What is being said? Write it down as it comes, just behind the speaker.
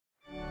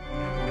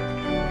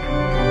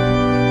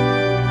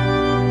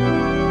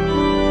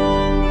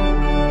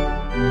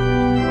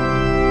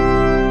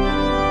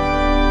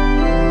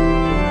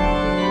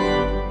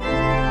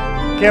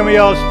Can we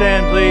all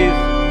stand, please?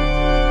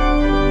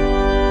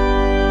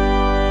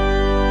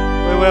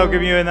 We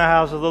welcome you in the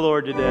house of the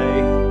Lord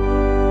today.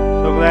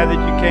 So glad that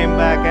you came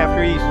back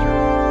after Easter.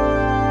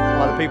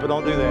 A lot of people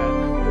don't do that,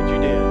 but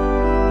you did.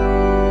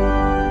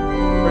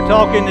 We're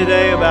talking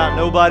today about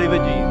nobody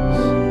but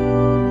Jesus.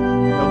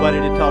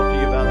 Nobody to talk to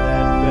you about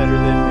that better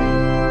than me.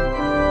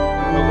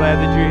 So glad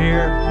that you're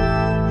here.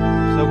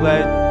 So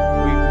glad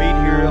we meet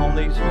here on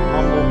these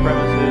humble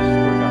premises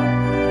for God.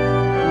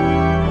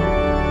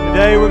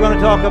 Today we're going to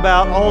talk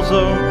about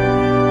also, to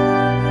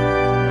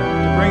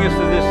bring us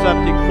to this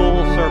subject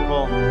full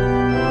circle,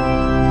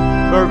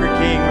 Burger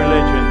King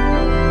religion.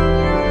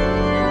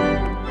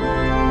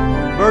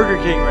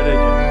 Burger King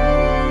religion.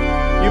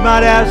 You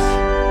might ask,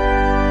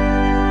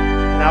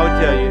 and I would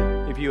tell you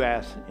if you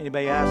ask.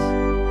 Anybody ask?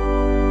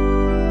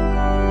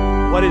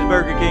 What is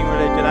Burger King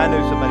religion? I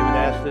knew somebody would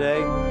ask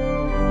today.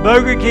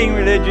 Burger King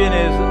religion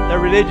is the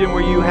religion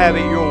where you have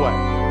it your way.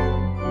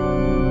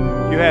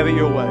 You have it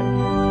your way.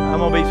 I'm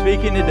going to be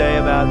speaking today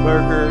about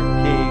Burger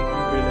King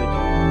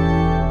religion.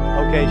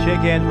 Okay,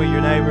 shake hands with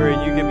your neighbor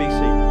and you can be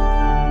seated.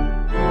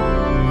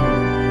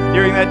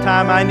 During that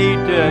time, I need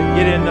to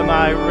get into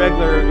my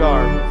regular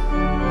garb.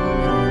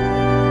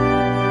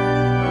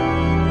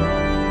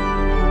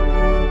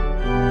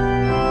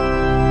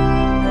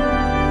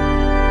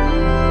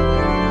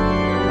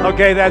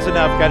 Okay, that's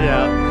enough. Cut it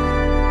out.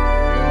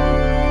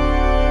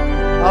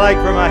 I like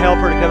for my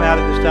helper to come out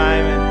at this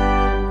time. And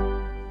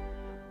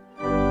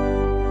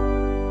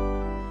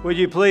would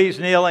you please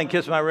kneel and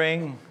kiss my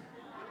ring?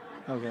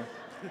 Okay.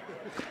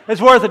 It's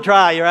worth a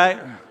try, you right?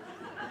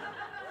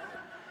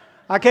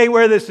 I can't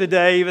wear this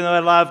today, even though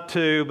I'd love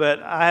to,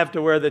 but I have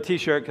to wear the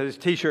t-shirt because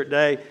it's t-shirt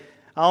day.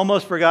 I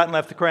almost forgot and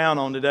left the crown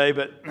on today,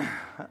 but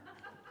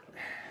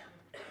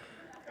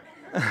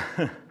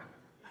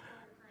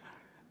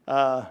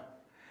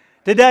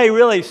today,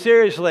 really,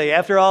 seriously,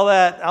 after all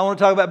that, I want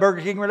to talk about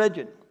Burger King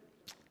religion.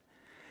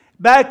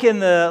 Back in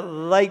the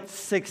late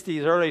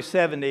 60s, early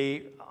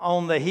 70s,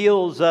 on the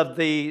heels of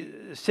the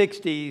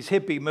 60s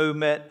hippie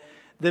movement,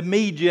 the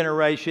me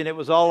generation, it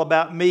was all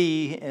about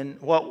me and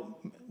what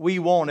we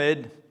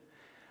wanted.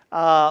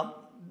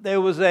 There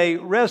was a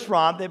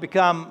restaurant that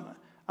became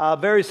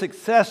very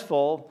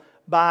successful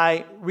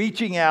by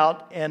reaching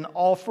out and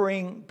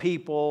offering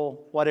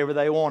people whatever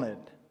they wanted.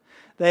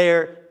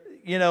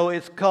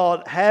 It's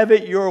called Have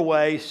It Your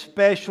Way,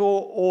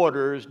 special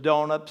orders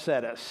don't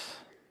upset us.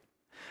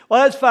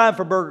 Well, that's fine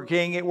for Burger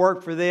King. It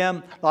worked for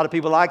them. A lot of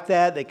people like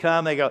that. They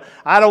come, they go,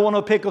 I don't want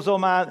no pickles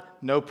on mine.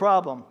 No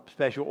problem.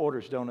 Special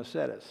orders don't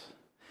upset us.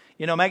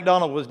 You know,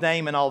 McDonald's was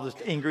naming all the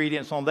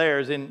ingredients on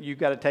theirs, and you've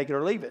got to take it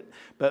or leave it.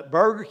 But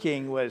Burger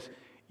King was,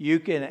 you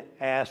can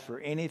ask for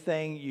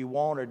anything you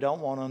want or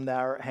don't want on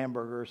our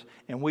hamburgers,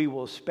 and we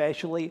will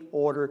specially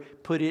order,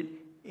 put it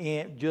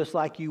in just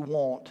like you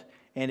want,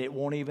 and it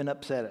won't even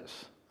upset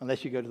us,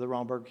 unless you go to the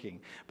wrong Burger King.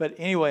 But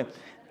anyway,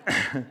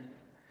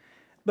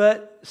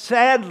 but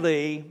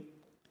sadly,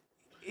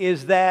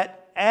 is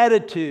that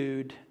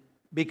attitude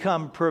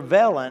become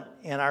prevalent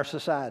in our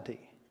society?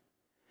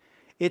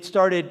 It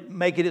started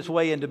making its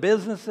way into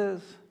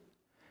businesses,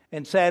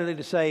 and sadly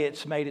to say,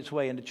 it's made its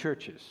way into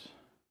churches.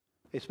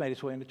 It's made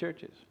its way into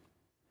churches.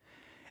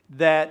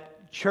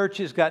 That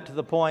churches got to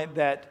the point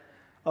that,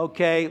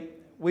 okay,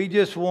 we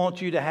just want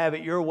you to have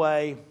it your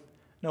way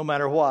no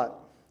matter what.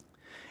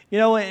 You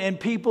know, and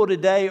people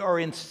today are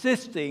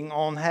insisting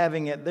on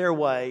having it their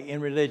way in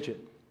religion.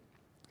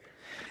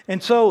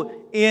 And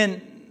so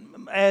in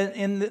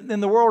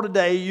the world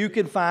today, you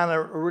can find a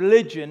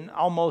religion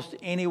almost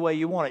any way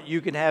you want it.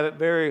 You can have it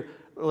very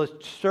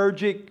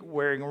liturgic,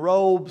 wearing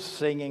robes,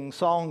 singing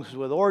songs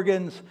with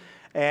organs,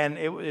 and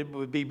it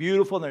would be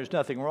beautiful, and there's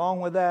nothing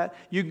wrong with that.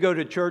 You can go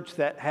to a church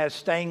that has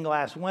stained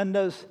glass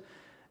windows.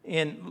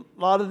 In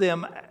a lot of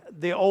them,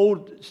 the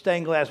old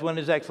stained glass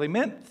windows actually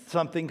meant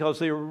something, because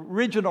the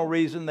original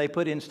reason they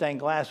put in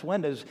stained glass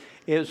windows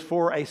is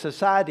for a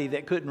society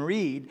that couldn't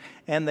read,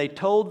 and they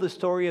told the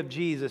story of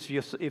Jesus.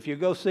 If you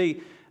go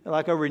see,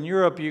 like over in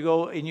Europe, you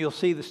go and you'll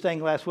see the stained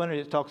glass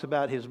windows. It talks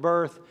about his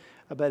birth,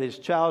 about his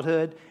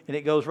childhood, and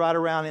it goes right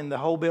around in the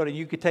whole building.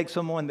 You could take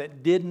someone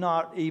that did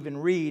not even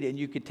read, and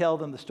you could tell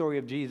them the story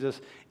of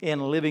Jesus in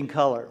living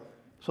color.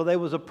 So there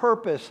was a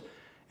purpose,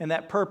 and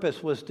that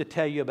purpose was to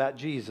tell you about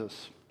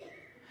Jesus.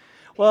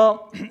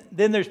 Well,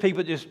 then there's people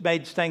that just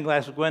made stained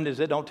glass windows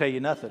that don't tell you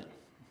nothing.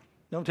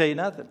 Don't tell you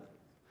nothing.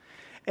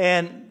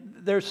 And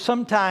there's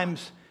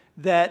sometimes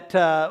that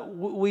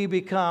we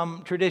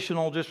become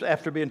traditional just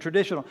after being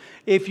traditional.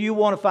 If you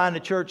want to find a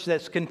church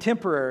that's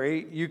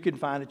contemporary, you can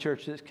find a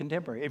church that's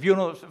contemporary. If you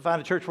want to find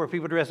a church where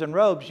people dress in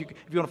robes, if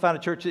you want to find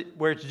a church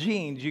where it's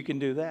jeans, you can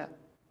do that.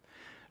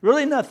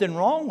 Really nothing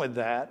wrong with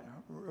that.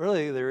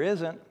 Really, there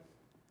isn't.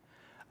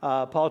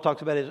 Paul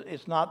talks about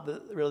it's not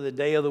really the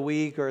day of the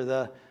week or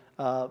the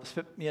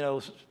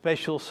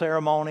special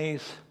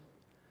ceremonies.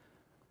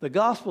 The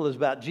gospel is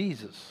about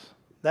Jesus.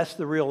 That's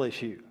the real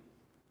issue.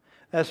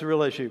 That's the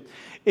real issue.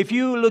 If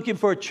you're looking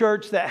for a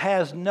church that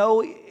has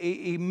no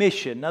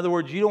emission, in other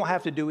words, you don't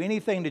have to do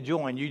anything to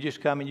join. You just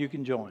come and you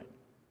can join.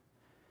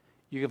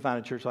 You can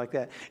find a church like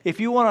that. If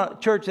you want a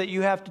church that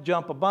you have to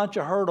jump a bunch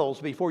of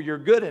hurdles before you're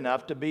good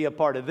enough to be a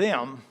part of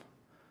them,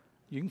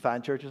 you can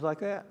find churches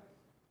like that.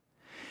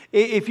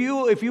 If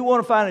you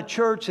want to find a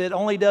church that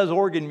only does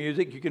organ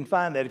music, you can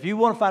find that. If you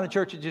want to find a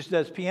church that just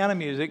does piano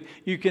music,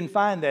 you can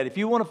find that. If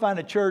you want to find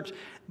a church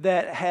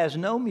that has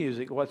no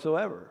music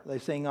whatsoever, they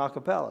sing a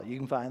cappella, you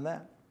can find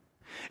that.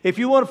 If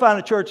you want to find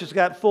a church that's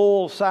got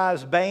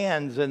full-size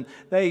bands and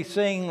they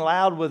sing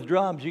loud with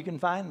drums, you can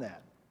find that.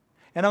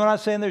 And I'm not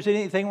saying there's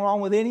anything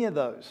wrong with any of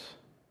those.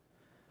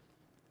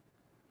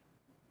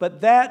 But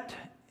that,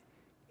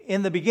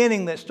 in the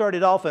beginning, that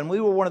started off, and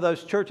we were one of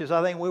those churches,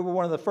 I think we were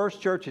one of the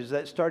first churches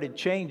that started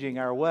changing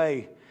our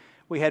way.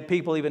 We had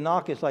people even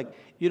knock us like,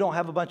 you don't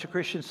have a bunch of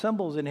Christian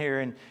symbols in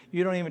here, and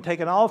you don't even take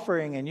an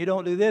offering, and you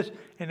don't do this.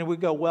 And then we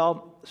go,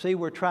 well, see,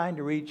 we're trying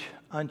to reach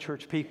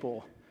unchurched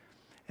people.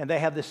 And they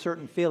have this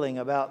certain feeling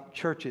about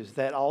churches,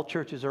 that all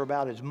churches are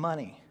about is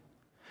money.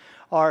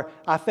 Or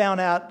I found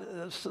out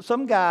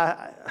some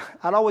guy,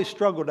 I'd always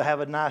struggled to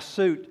have a nice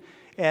suit,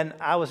 and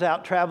I was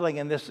out traveling,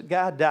 and this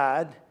guy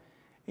died,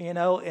 you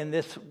know, and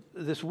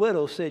this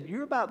widow said,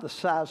 you're about the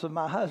size of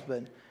my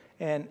husband,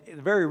 and a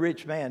very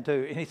rich man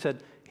too. And he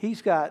said,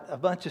 he's got a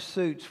bunch of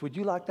suits. Would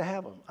you like to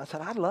have them? I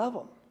said, I'd love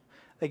them.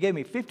 They gave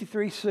me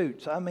 53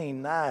 suits. I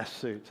mean, nice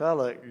suits. I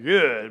look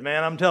good,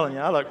 man. I'm telling you,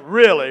 I look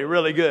really,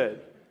 really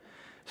good.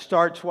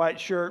 Starched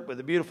white shirt with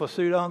a beautiful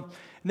suit on.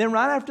 And then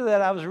right after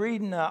that, I was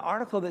reading an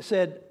article that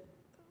said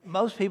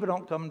most people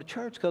don't come to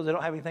church because they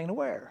don't have anything to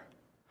wear.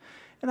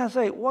 And I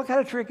say, what kind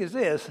of trick is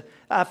this?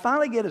 I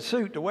finally get a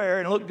suit to wear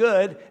and look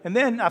good, and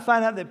then I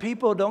find out that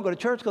people don't go to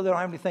church because they don't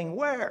have anything to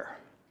wear.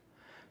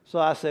 So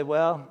I said,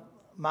 well,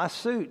 my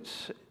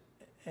suits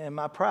and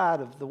my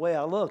pride of the way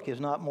I look is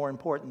not more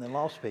important than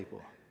lost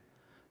people.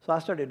 So I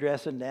started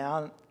dressing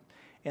down,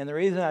 and the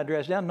reason I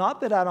dress down,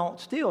 not that I don't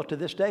still to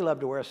this day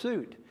love to wear a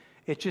suit.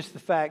 It's just the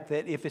fact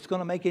that if it's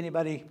going to make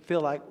anybody feel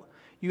like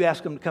you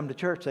ask them to come to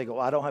church, they go,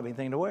 I don't have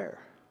anything to wear.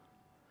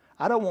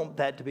 I don't want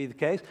that to be the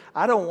case.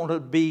 I don't want to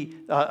be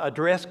a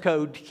dress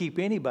code to keep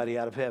anybody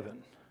out of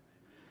heaven.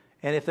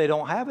 And if they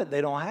don't have it,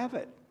 they don't have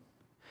it.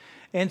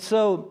 And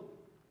so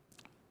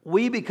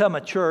we become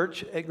a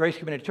church at Grace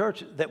Community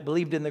Church that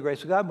believed in the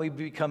grace of God. We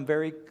become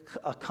very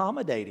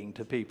accommodating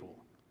to people,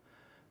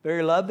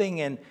 very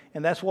loving, and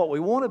that's what we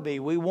want to be.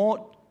 We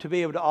want to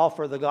be able to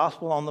offer the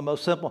gospel on the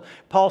most simple.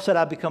 Paul said,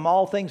 I become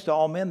all things to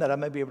all men that I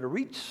may be able to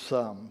reach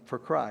some for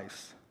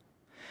Christ.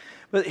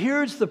 But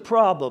here's the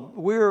problem.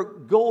 We're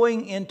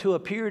going into a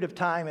period of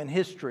time in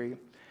history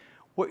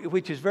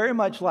which is very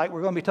much like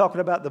we're going to be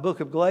talking about the book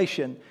of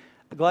Galatia,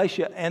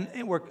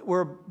 and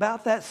we're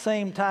about that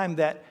same time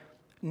that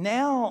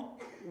now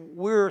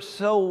we're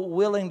so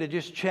willing to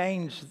just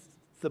change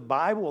the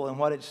Bible and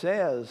what it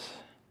says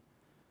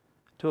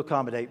to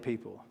accommodate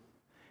people.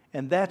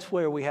 And that's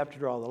where we have to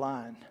draw the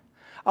line.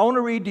 I want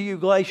to read to you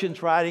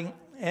Galatians writing,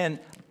 and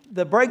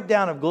the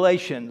breakdown of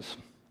Galatians.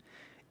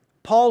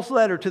 Paul's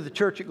letter to the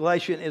church at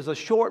Galatia is a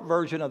short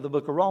version of the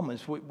book of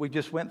Romans we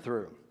just went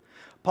through.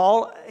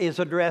 Paul is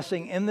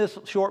addressing in this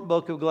short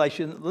book of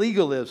Galatians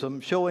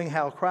legalism, showing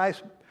how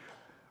Christ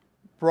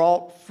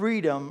brought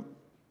freedom.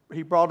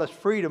 He brought us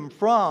freedom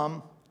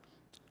from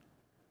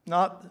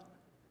not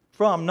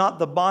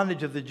the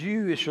bondage of the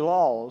Jewish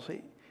laws.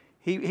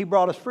 He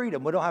brought us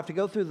freedom. We don't have to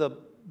go through the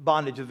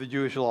bondage of the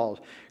Jewish laws.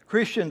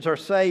 Christians are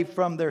saved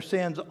from their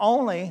sins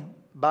only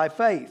by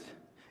faith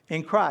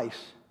in Christ.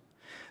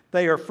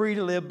 They are free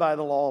to live by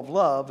the law of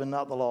love and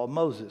not the law of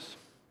Moses.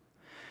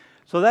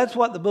 So that's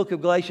what the book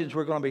of Galatians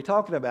we're going to be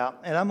talking about.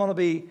 And I'm going to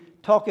be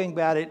talking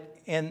about it,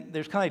 and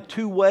there's kind of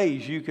two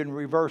ways you can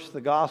reverse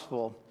the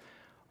gospel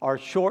or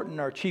shorten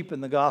or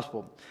cheapen the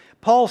gospel.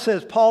 Paul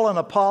says, Paul, an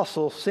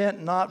apostle,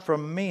 sent not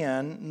from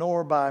men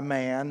nor by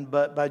man,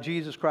 but by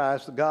Jesus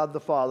Christ, God the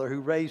Father, who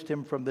raised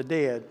him from the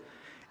dead,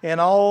 and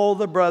all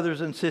the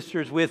brothers and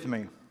sisters with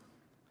me.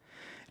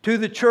 To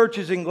the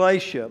churches in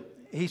Galatia,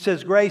 he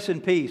says, grace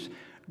and peace.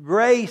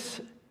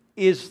 Grace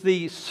is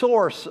the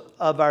source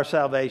of our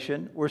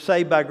salvation. We're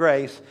saved by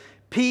grace.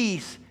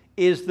 Peace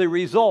is the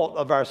result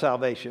of our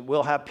salvation.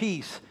 We'll have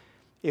peace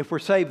if we're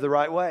saved the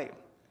right way.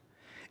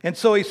 And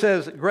so he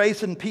says,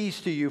 grace and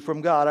peace to you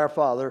from God our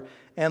Father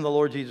and the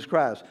Lord Jesus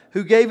Christ,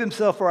 who gave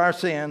himself for our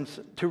sins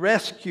to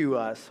rescue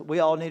us. We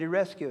all needed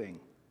rescuing.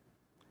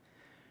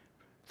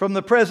 From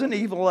the present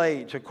evil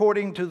age,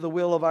 according to the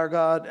will of our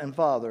God and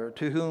Father,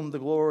 to whom the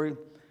glory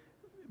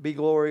be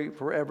glory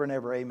forever and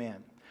ever.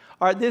 Amen.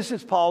 All right, this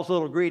is Paul's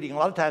little greeting. A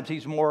lot of times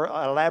he's more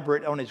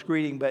elaborate on his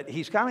greeting, but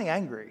he's kind of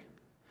angry.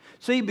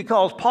 See,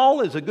 because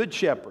Paul is a good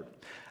shepherd.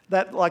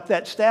 Like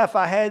that staff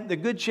I had, the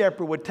good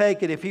shepherd would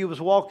take it. If he was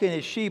walking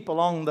his sheep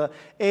along the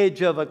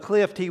edge of a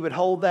cliff, he would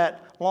hold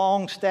that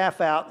long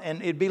staff out,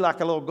 and it'd be like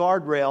a little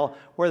guardrail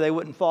where they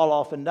wouldn't fall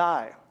off and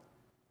die.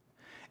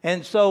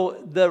 And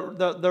so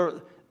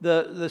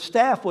the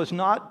staff was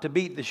not to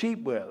beat the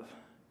sheep with.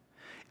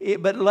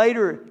 But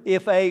later,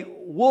 if a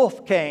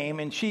wolf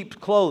came in sheep's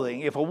clothing,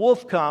 if a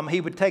wolf come,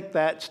 he would take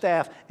that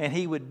staff and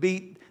he would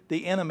beat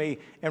the enemy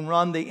and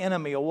run the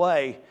enemy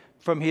away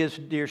from his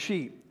dear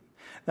sheep.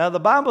 Now, the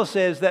Bible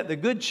says that the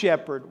good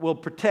shepherd will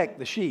protect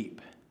the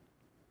sheep.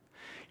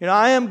 You know,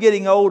 I am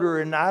getting older,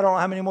 and I don't know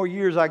how many more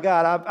years I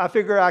got. I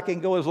figure I can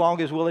go as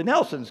long as Willie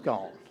Nelson's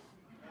gone.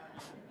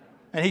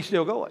 And he's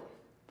still going.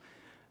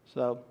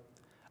 So,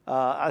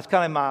 that's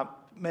kind of my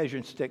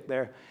measuring stick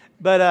there.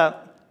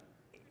 But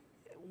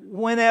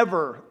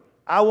whenever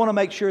I want to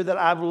make sure that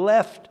I've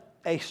left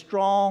a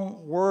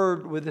strong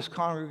word with this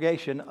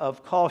congregation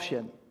of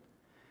caution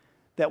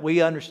that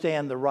we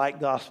understand the right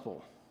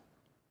gospel,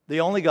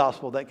 the only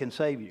gospel that can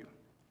save you.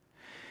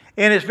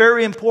 And it's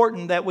very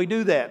important that we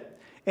do that.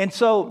 And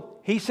so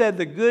he said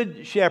the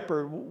good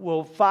shepherd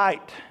will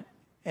fight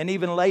and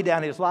even lay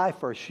down his life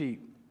for a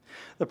sheep.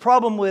 The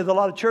problem with a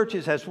lot of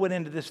churches has went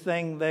into this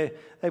thing, they've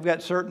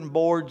got certain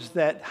boards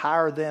that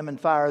hire them and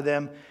fire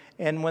them.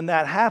 And when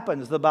that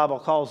happens, the Bible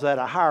calls that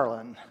a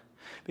hireling.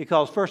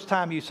 Because first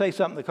time you say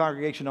something the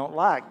congregation don't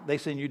like, they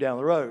send you down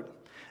the road.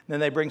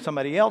 Then they bring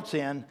somebody else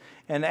in,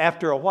 and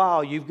after a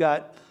while, you've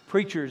got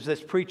preachers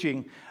that's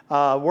preaching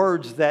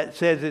words that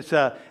says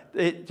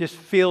it just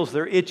fills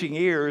their itching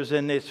ears,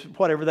 and it's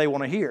whatever they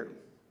want to hear.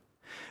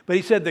 But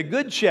he said the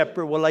good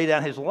shepherd will lay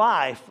down his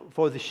life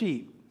for the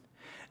sheep.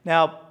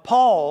 Now,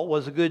 Paul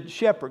was a good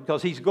shepherd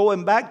because he's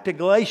going back to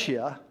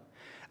Galatia,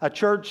 a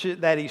church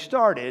that he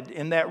started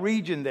in that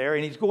region there,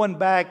 and he's going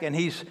back and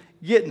he's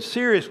getting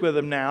serious with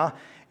them now.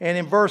 And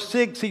in verse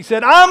 6, he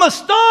said, I'm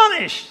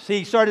astonished. See,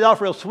 he started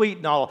off real sweet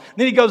and all.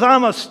 Then he goes,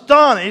 I'm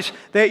astonished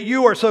that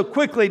you are so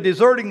quickly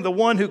deserting the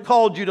one who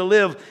called you to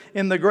live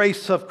in the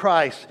grace of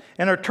Christ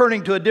and are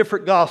turning to a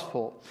different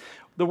gospel.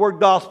 The word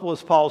gospel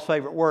is Paul's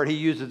favorite word. He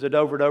uses it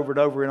over and over and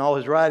over in all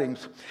his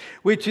writings,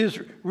 which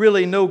is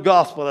really no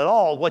gospel at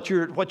all. What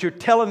you're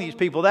telling these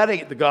people, that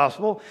ain't the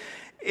gospel.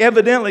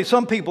 Evidently,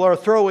 some people are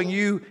throwing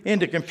you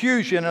into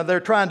confusion and they're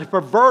trying to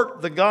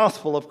pervert the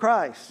gospel of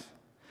Christ.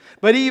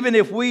 But even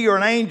if we or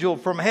an angel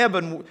from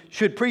heaven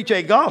should preach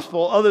a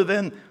gospel other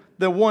than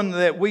the one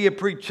that we have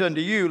preached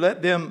unto you,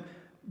 let them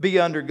be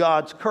under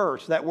God's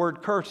curse. That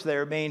word curse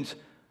there means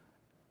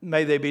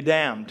may they be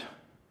damned.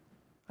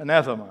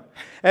 Anathema.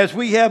 As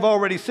we have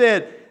already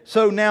said,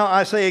 so now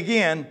I say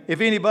again, if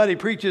anybody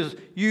preaches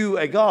you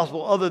a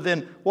gospel other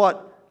than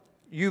what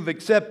you've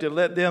accepted,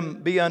 let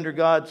them be under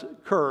God's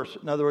curse.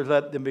 In other words,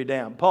 let them be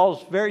damned.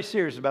 Paul's very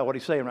serious about what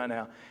he's saying right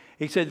now.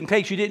 He said, in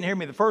case you didn't hear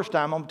me the first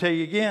time, I'm going to tell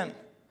you again.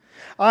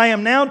 Am I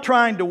now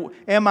trying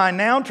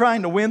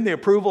to win the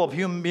approval of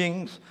human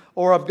beings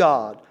or of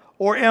God?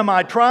 Or am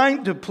I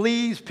trying to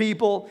please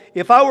people?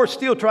 If I were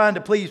still trying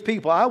to please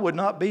people, I would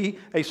not be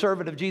a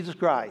servant of Jesus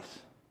Christ.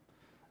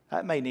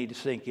 That may need to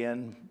sink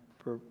in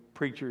for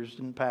preachers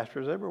and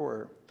pastors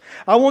everywhere.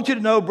 I want you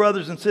to know,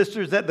 brothers and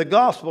sisters, that the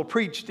gospel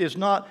preached is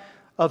not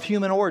of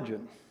human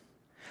origin.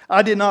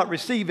 I did not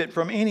receive it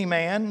from any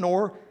man,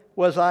 nor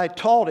was I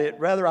taught it.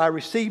 Rather, I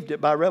received it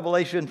by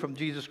revelation from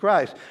Jesus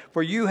Christ.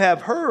 For you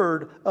have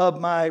heard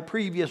of my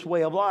previous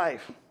way of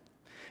life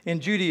in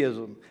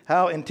Judaism,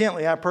 how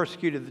intently I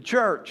persecuted the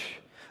church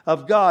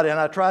of God, and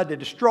I tried to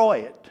destroy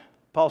it.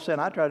 Paul said,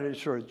 I tried to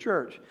destroy the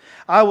church.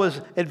 I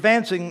was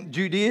advancing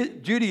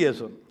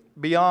Judaism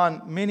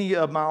beyond many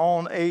of my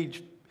own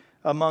age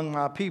among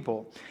my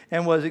people,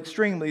 and was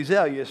extremely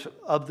zealous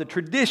of the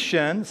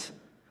traditions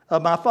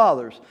of my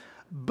fathers.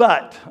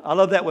 But, I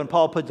love that when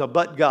Paul puts a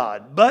but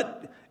God.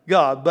 But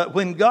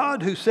when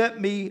God, who set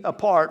me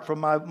apart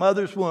from my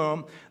mother's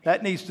womb,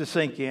 that needs to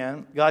sink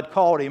in. God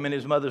called him in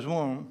his mother's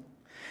womb,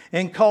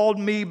 and called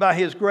me by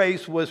his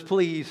grace, was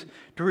pleased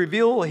to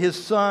reveal his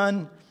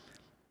Son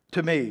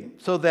to me,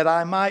 so that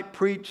I might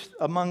preach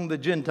among the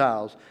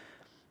Gentiles.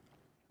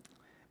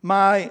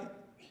 My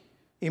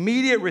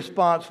immediate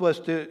response was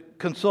to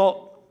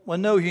consult with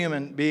no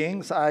human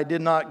beings. I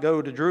did not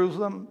go to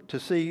Jerusalem to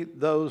see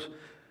those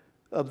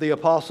of the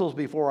apostles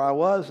before I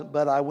was,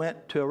 but I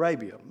went to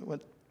Arabia.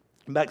 Went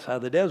backside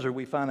of the desert,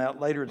 we find out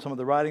later in some of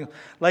the writings.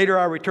 Later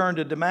I returned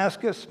to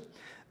Damascus.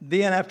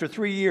 Then after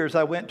 3 years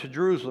I went to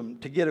Jerusalem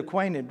to get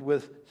acquainted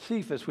with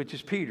Cephas, which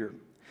is Peter,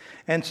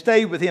 and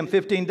stayed with him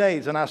 15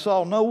 days. And I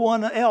saw no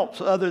one else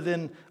other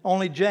than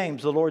only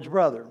James, the Lord's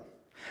brother.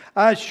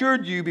 I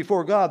assured you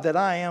before God that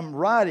I am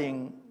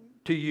writing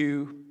to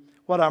you,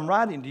 what I'm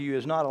writing to you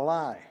is not a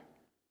lie.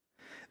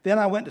 Then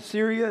I went to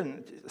Syria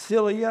and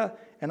Cilicia,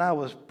 and I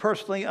was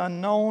personally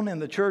unknown in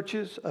the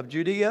churches of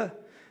Judea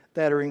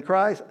that are in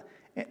Christ.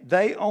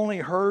 They only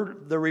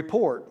heard the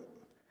report.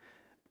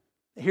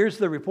 Here's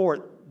the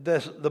report.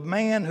 The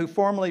man who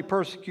formerly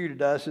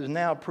persecuted us is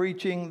now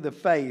preaching the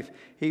faith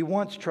he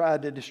once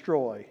tried to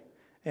destroy.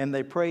 And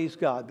they praise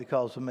God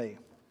because of me.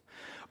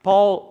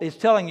 Paul is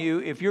telling you,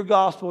 if your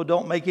gospel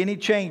don't make any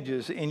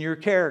changes in your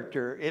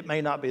character, it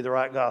may not be the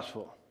right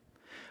gospel.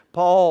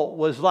 Paul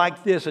was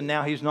like this, and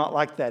now he's not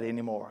like that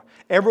anymore.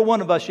 Every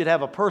one of us should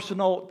have a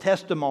personal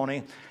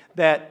testimony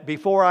that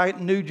before I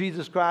knew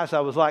Jesus Christ, I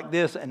was like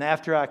this, and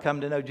after I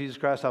come to know Jesus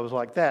Christ, I was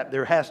like that.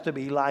 There has to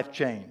be life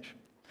change.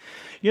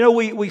 You know,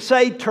 we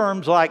say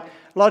terms like,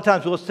 a lot of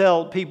times we'll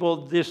tell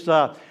people this,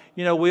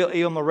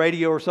 we'll on the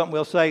radio or something,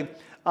 we'll say,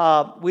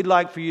 we'd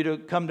like for you to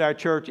come to our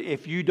church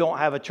if you don't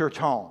have a church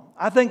home.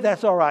 I think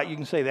that's all right. You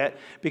can say that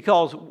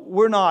because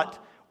we're not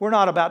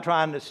about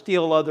trying to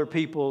steal other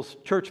people's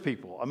church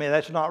people. I mean,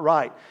 that's not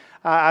right.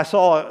 I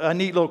saw a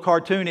neat little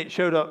cartoon. It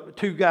showed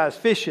two guys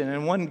fishing,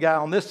 and one guy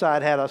on this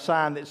side had a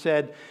sign that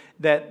said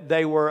that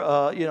they were,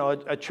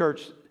 a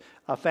church,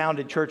 a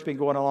founded church, been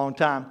going a long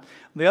time.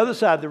 On the other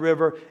side of the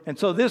river, and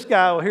so this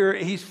guy here,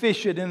 he's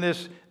fishing in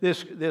this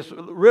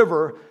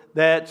river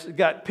that's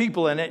got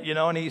people in it,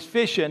 and he's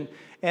fishing,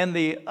 and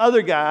the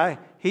other guy,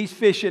 he's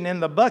fishing in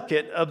the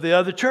bucket of the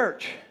other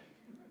church.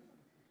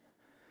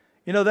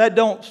 That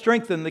don't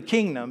strengthen the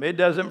kingdom. It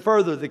doesn't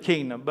further the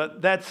kingdom.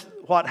 But that's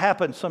what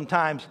happens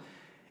sometimes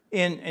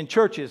in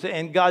churches.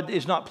 And God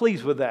is not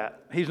pleased with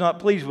that. He's not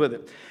pleased with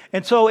it.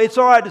 And so it's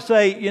all right to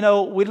say,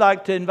 we'd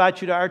like to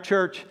invite you to our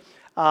church.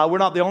 We're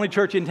not the only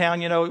church in town.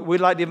 We'd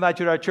like to invite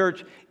you to our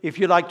church if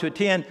you'd like to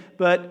attend.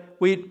 But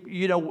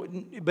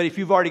but if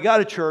you've already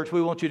got a church,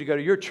 we want you to go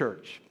to your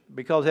church.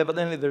 Because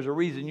evidently there's a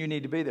reason you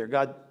need to be there.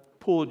 God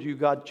pulled you.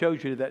 God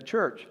chose you to that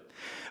church.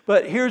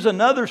 But here's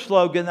another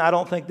slogan I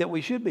don't think that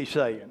we should be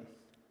saying.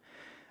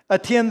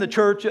 Attend the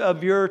church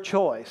of your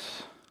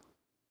choice.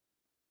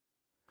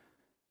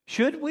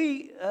 Should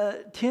we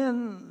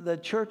attend the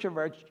church of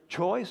our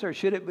choice, or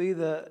should it be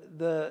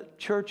the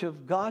church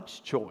of God's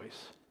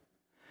choice?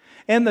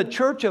 And the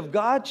church of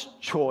God's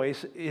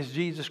choice is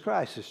Jesus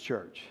Christ's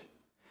church.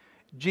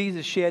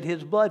 Jesus shed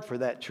His blood for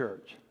that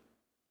church.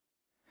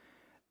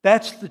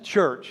 That's the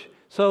church.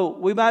 So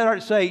we might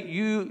already say,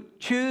 you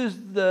choose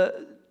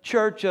the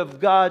church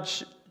of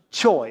God's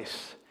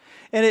choice.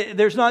 And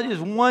there's not just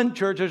one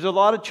church. There's a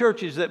lot of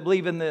churches that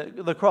believe in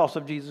the cross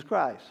of Jesus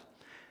Christ.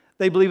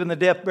 They believe in the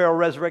death, burial,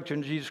 resurrection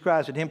of Jesus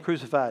Christ and Him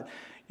crucified.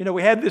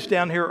 We had this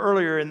down here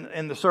earlier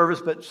in the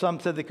service, but some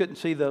said they couldn't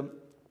see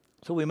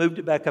so we moved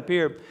it back up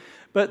here.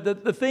 But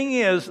the thing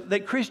is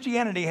that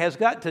Christianity has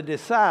got to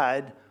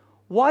decide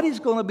what is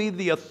going to be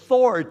the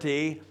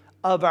authority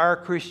of our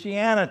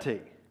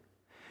Christianity.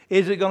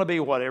 Is it going to be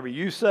whatever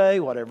you say,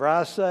 whatever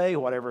I say,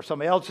 whatever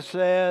somebody else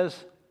says?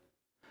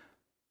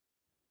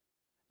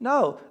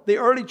 No, the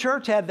early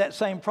church had that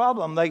same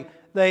problem. They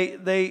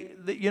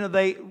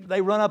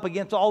run up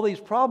against all these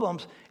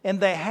problems,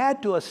 and they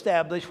had to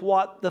establish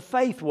what the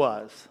faith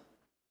was.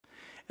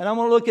 And I'm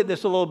going to look at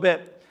this a little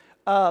bit.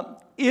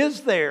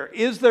 Is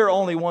there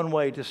only one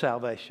way to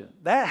salvation?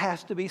 That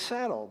has to be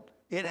settled.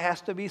 It has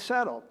to be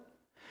settled.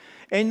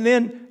 And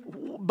then,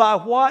 by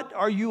what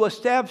are you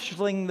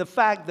establishing the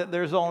fact that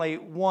there's only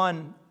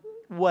one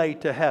way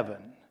to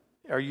heaven?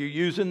 Are you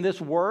using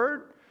this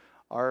word?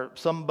 Or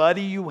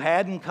somebody you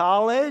had in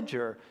college?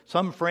 Or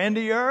some friend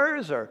of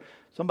yours? Or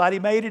somebody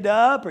made it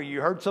up? Or you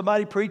heard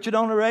somebody preach it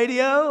on the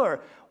radio? Or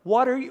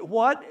what are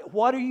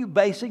you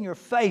basing your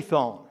faith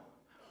on?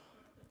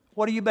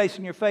 What are you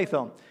basing your faith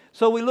on?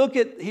 So we look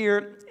at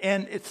here,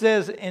 and it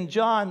says in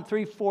John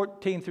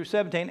 3:14 through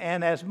 17,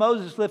 and as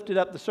Moses lifted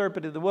up the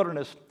serpent in the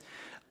wilderness.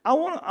 I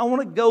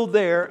want to go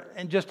there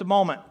in just a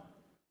moment.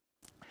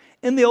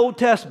 In the Old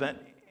Testament,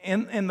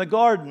 in the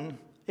garden,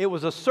 it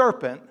was a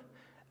serpent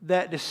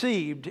that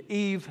deceived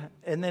Eve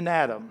and then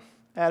Adam.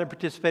 Adam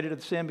participated in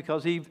the sin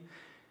because he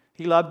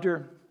loved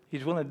her.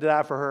 He's willing to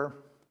die for her.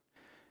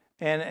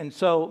 And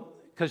so,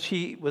 because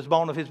she was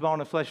bone of his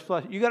bone and flesh of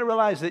flesh. You got to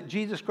realize that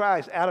Jesus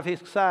Christ, out of His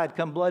side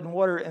come blood and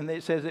water, and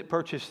it says it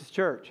purchased His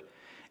church.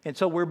 And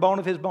so we're bone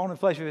of His bone and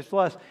flesh of His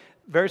flesh.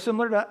 Very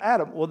similar to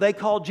Adam. Well, they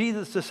called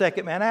Jesus the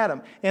second man,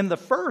 Adam. In the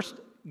first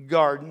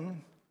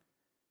garden,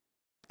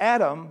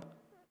 Adam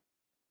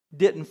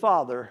didn't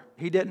follow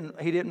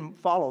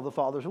the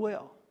Father's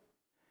will.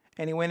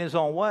 And he went his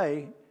own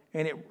way,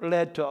 and it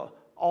led to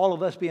all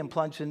of us being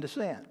plunged into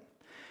sin.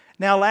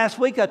 Now, last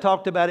week I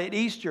talked about at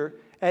Easter.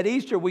 At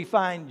Easter, we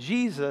find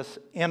Jesus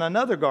in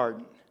another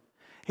garden.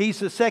 He's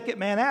the second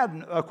man,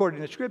 Adam, according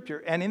to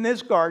Scripture. And in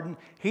this garden,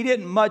 he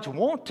didn't much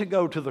want to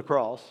go to the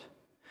cross.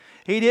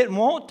 He didn't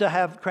want to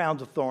have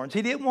crowns of thorns.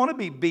 He didn't want to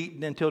be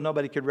beaten until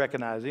nobody could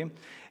recognize him.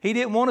 He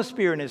didn't want a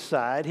spear in his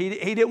side. He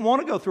didn't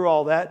want to go through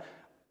all that.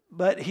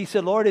 But he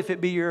said, Lord, if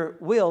it be your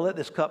will, let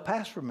this cup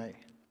pass from me.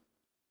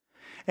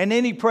 And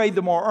then he prayed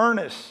the more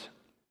earnest.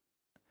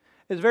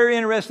 It's very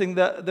interesting.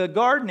 The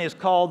garden is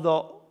called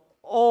the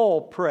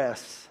oil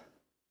press.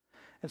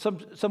 And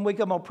some week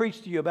I'm going to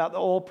preach to you about the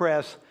oil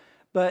press.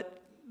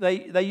 But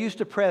they used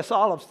to press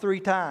olives 3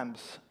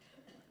 times.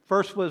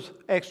 First was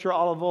extra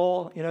olive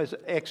oil, it's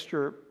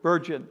extra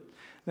virgin.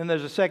 Then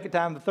there's a second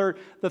time, the third.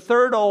 The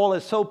third oil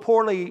is so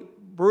poorly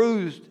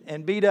bruised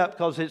and beat up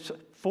because it's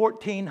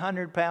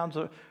 1,200 pounds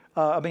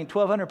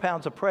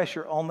of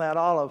pressure on that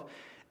olive,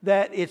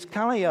 that it's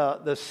kind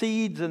of the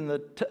seeds and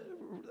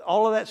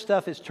all of that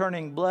stuff is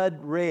turning blood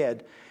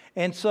red.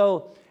 And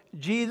so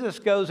Jesus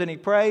goes and he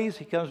prays.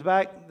 He comes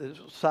back. The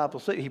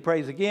disciples see. He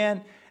prays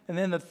again, and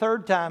then the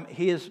third time,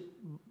 his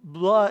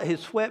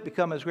sweat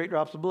becomes as great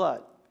drops of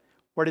blood.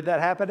 Where did that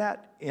happen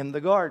at? In the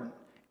garden.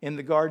 In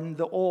the garden,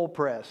 the oil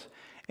press.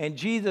 And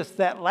Jesus,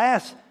 that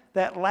last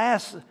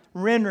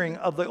rendering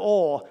of the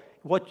oil,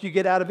 what you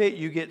get out of it,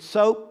 you get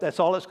soap. That's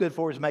all it's good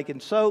for, is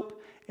making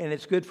soap. And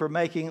it's good for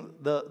making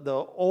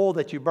the oil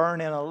that you burn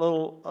in a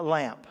little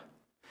lamp.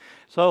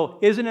 So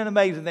isn't it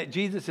amazing that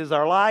Jesus is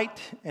our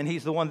light and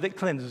He's the one that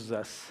cleanses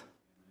us?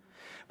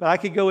 But I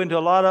could go into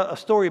a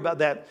story about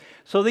that.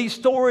 So these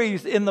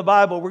stories in the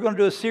Bible, we're going to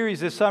do a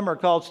series this summer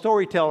called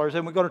Storytellers,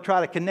 and we're going to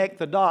try to connect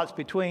the dots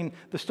between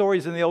the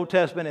stories in the Old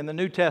Testament and the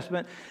New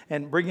Testament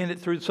and bringing it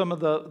through some of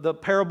the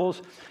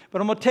parables.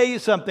 But I'm going to tell you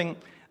something.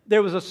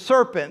 There was a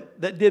serpent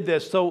that did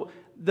this. So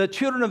the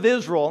children of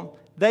Israel,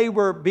 they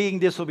were being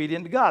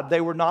disobedient to God.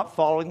 They were not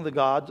following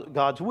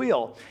God's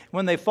will.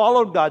 When they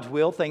followed God's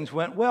will, things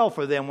went well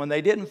for them. When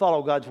they didn't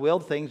follow God's will,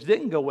 things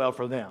didn't go well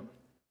for them.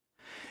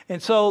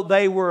 And so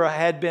they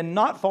had been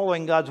not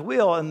following God's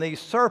will, and these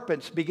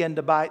serpents began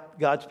to bite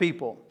God's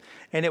people.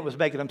 And it was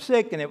making them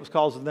sick, and it was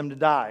causing them to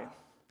die.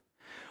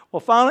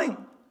 Well, finally,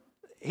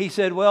 he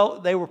said, well,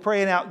 they were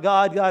praying out,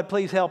 God,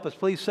 please help us.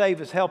 Please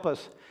save us, help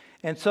us.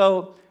 And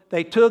so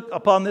they took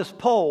upon this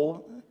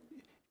pole,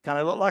 kind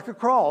of looked like a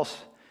cross,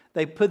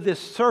 they put this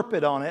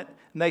serpent on it,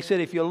 and they said,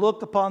 if you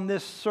look upon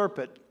this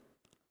serpent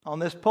on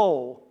this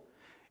pole,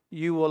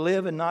 you will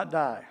live and not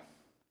die.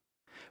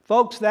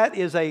 Folks, that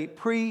is a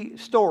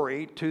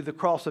pre-story to the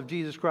cross of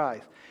Jesus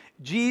Christ.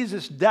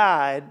 Jesus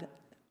died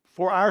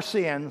for our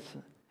sins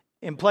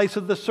in place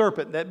of the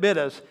serpent that bit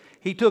us.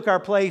 He took our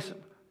place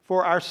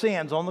for our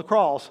sins on the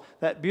cross,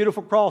 that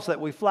beautiful cross that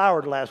we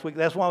flowered last week.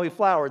 That's why we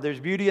flowered. There's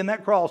beauty in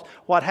that cross,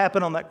 what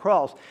happened on that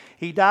cross.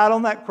 He died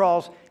on that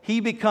cross. He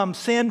becomes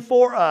sin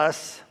for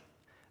us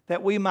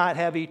that we might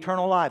have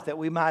eternal life, that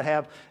we might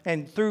have,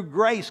 and through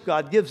grace,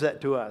 God gives that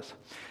to us.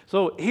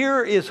 So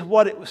here is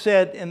what it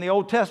said in the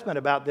Old Testament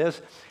about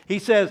this. He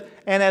says,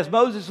 and as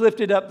Moses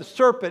lifted up the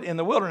serpent in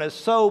the wilderness,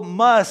 so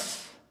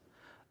must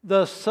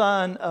the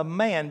Son of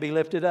Man be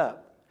lifted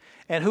up.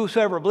 And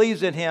whosoever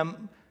believes in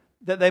him,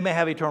 that they may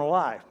have eternal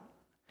life.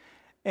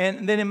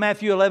 And then in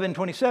Matthew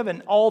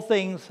 11:27, all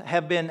things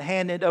have been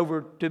handed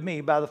over to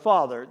me by the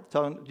Father,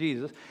 telling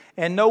Jesus.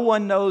 And no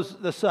one knows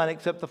the Son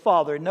except the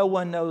Father. No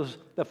one knows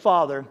the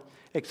Father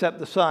except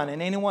the Son.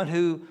 And anyone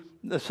who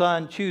the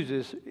Son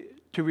chooses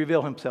to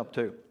reveal himself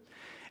to.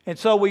 And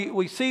so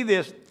we see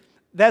this.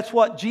 That's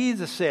what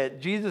Jesus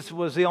said. Jesus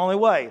was the only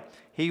way.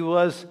 He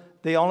was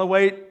the only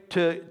way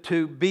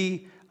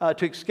to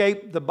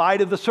escape the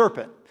bite of the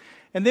serpent.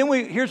 And then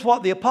here's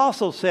what the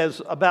apostle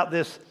says about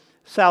this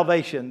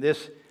salvation,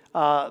 this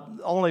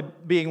only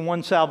being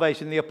one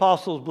salvation. The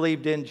apostles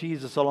believed in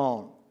Jesus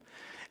alone.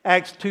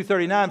 Acts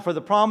 2:39, for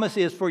the promise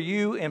is for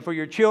you and for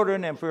your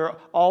children and for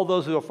all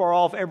those who are far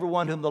off,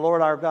 everyone whom the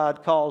Lord our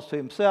God calls to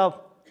himself.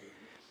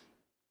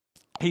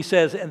 He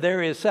says, and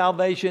there is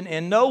salvation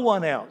in no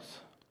one else.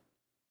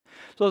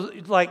 So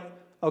it's like,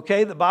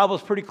 okay, the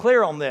Bible's pretty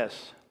clear on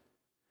this.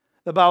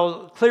 The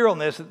Bible's clear on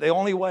this, that the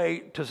only way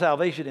to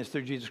salvation is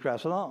through Jesus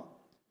Christ alone.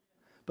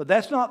 But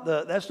that's not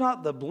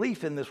the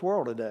belief in this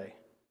world today.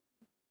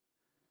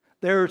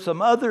 There are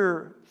some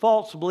other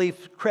false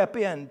beliefs crept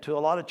into a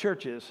lot of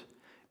churches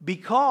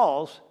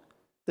because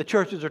the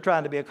churches are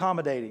trying to be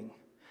accommodating.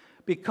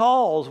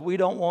 Because we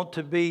don't want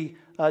to be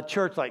a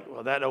church like,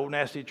 well, that old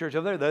nasty church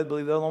over there, they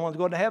believe they're the only ones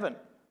going to heaven.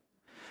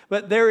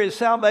 But there is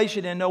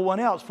salvation in no one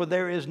else, for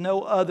there is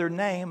no other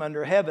name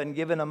under heaven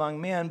given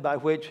among men by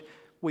which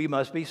we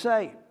must be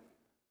saved.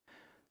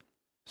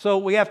 So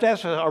we have to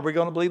ask, are we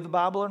going to believe the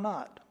Bible or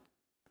not?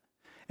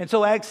 And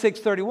so Acts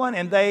 6:31,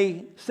 and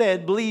they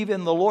said, believe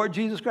in the Lord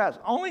Jesus Christ.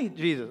 Only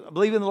Jesus.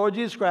 Believe in the Lord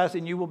Jesus Christ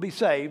and you will be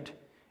saved,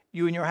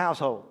 you and your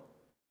household.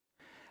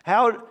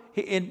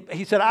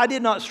 He said, I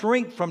did not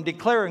shrink from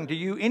declaring to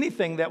you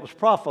anything that was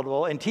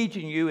profitable and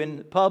teaching you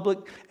in public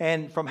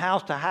and from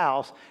house to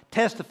house,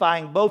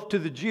 testifying both to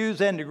the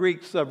Jews and the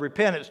Greeks of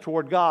repentance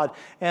toward God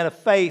and of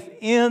faith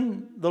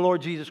in the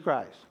Lord Jesus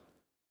Christ.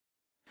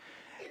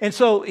 And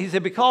so he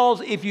said,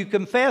 because if you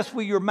confess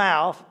with your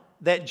mouth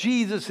that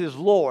Jesus is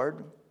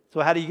Lord, so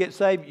how do you get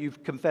saved? You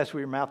confess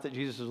with your mouth that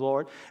Jesus is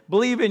Lord.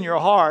 Believe in your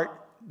heart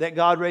that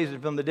God raised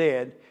him from the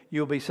dead,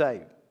 you'll be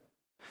saved.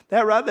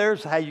 That right there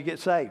is how you get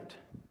saved.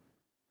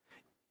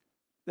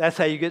 That's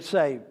how you get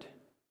saved.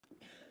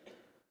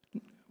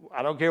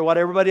 I don't care what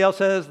everybody else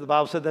says. The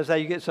Bible said that's how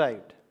you get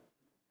saved.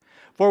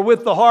 For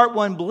with the heart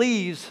one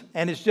believes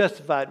and is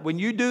justified. When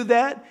you do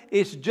that,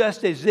 it's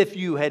just as if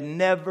you had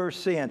never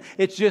sinned.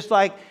 It's just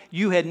like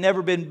you had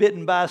never been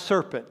bitten by a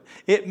serpent.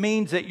 It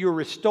means that you're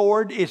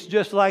restored. It's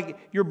just like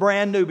you're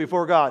brand new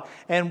before God.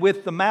 And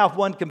with the mouth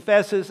one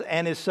confesses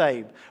and is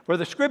saved. For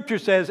the Scripture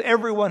says,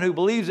 everyone who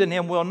believes in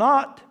him will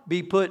not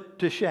be put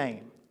to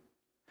shame.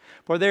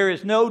 For there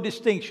is no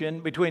distinction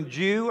between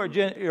Jew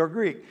or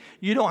Greek.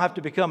 You don't have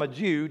to become a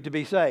Jew to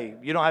be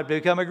saved. You don't have to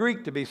become a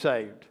Greek to be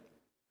saved.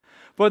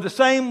 For the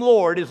same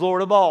Lord is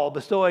Lord of all,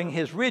 bestowing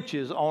his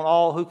riches on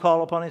all who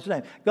call upon his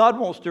name. God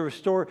wants to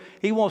restore.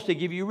 He wants to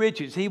give you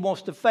riches. He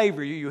wants to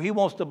favor you. He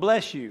wants to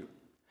bless you.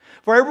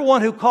 For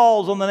everyone who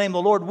calls on the name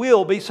of the Lord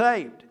will be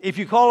saved. If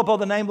you call upon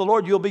the name of the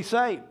Lord, you'll be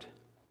saved.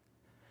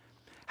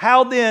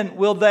 How then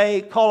will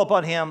they call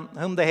upon him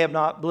whom they have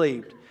not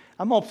believed?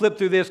 I'm going to flip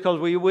through this because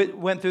we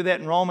went through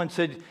that in Romans.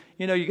 Said,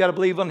 you got to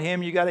believe on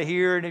him. You got to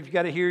hear. And if you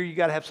got to hear, you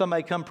got to have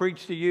somebody come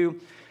preach to you.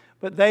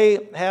 But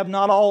they have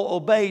not all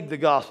obeyed the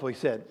gospel, he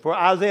said. For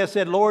Isaiah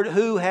said, Lord,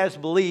 who has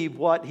believed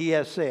what he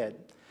has said?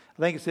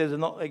 I think it says in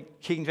the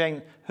King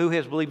James, who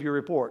has believed your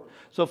report?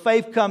 So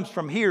faith comes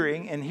from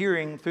hearing, and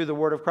hearing through the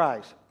word of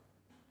Christ.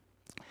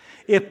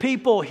 If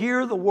people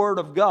hear the word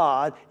of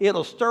God,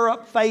 it'll stir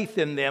up faith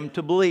in them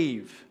to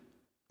believe.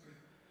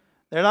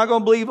 They're not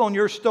going to believe on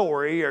your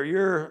story or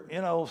your,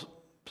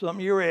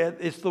 something you read.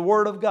 It's the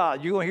word of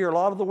God. You're going to hear a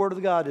lot of the word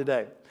of God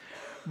today.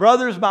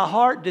 Brothers, my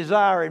heart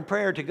desire and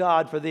prayer to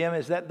God for them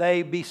is that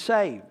they be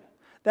saved.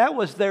 That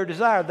was their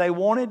desire. They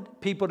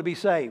wanted people to be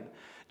saved.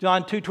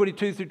 John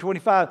 2:22 through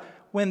 25.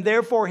 When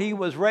therefore he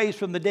was raised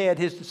from the dead,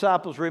 his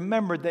disciples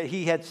remembered that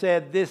he had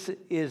said, He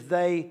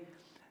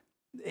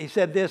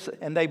said this,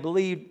 and they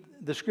believed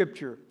the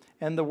scripture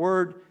and the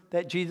word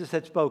that Jesus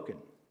had spoken.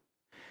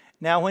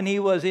 Now, when he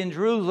was in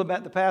Jerusalem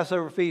at the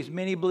Passover feast,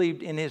 many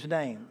believed in his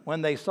name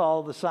when they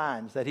saw the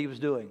signs that he was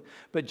doing.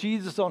 But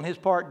Jesus, on his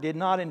part, did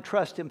not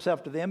entrust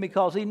himself to them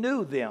because he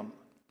knew them.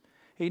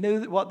 He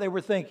knew what they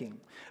were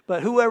thinking.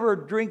 But whoever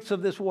drinks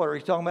of this water,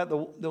 he's talking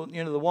about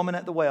the woman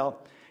at the well,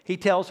 he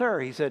tells her,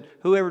 he said,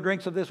 whoever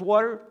drinks of this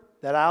water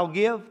that I'll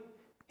give,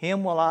 they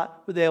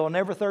will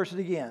never thirst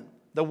again.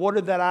 The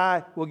water that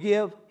I will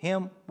give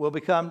him will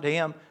become to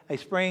him a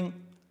spring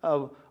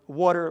of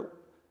water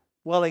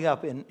welling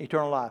up in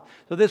eternal life.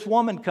 So this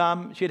woman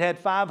come, she'd had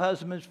 5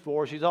 husbands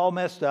before, she's all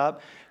messed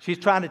up. She's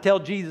trying to tell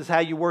Jesus how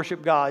you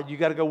worship God. You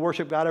got to go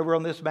worship God over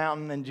on this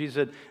mountain. And Jesus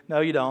said,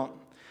 no, you don't.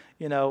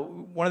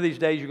 One of these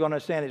days you're going to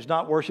understand it's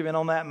not worshiping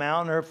on that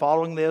mountain or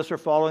following this or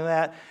following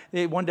that.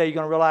 One day you're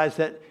going to realize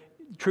that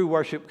true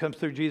worship comes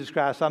through Jesus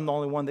Christ. I'm the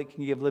only one that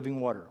can give living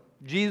water.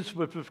 Jesus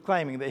was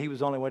proclaiming that he was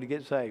the only way to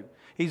get saved.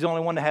 He's the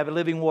only one to have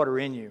living water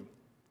in you.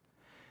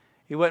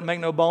 He wouldn't make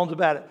no bones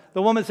about it.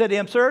 The woman said to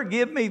him, Sir,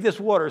 give me this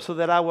water so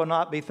that I will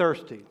not be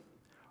thirsty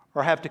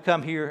or have to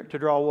come here to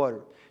draw water.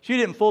 She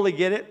didn't fully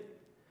get it,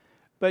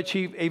 but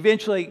she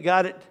eventually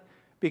got it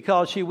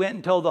because she went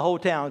and told the whole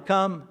town,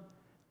 come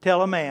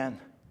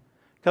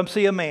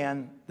see a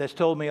man that's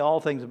told me all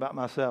things about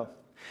myself.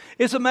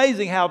 It's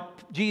amazing how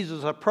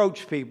Jesus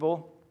approached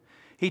people.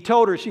 He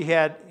told her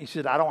he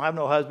said, I don't have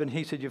no husband.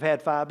 He said, you've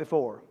had 5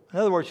 before. In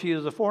other words, she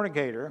is a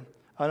fornicator,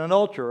 an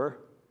adulterer,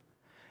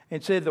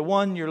 and said the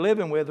one you're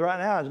living with right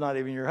now is not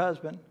even your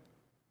husband.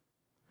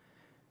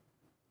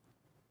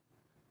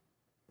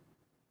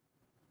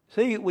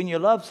 See, when you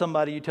love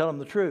somebody, you tell them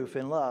the truth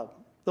in love.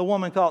 The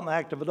woman caught in the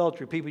act of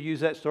adultery, people use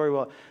that story,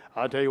 well,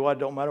 I'll tell you what, it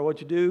don't matter what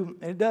you do,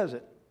 and it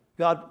doesn't.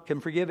 God can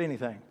forgive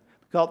anything.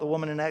 Caught the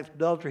woman in the act of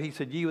adultery, he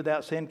said, ye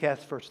without sin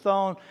cast the first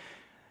stone.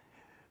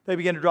 They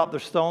began to drop their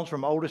stones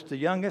from oldest to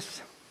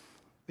youngest,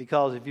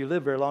 because if you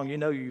live very long, you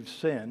know you've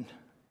sinned.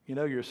 You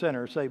know you're a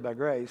sinner saved by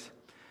grace.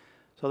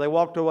 So they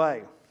walked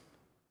away.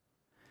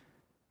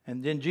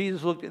 And then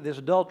Jesus looked at this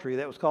adultery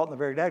that was caught in the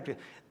very act.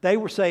 They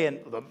were saying,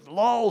 the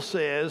law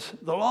says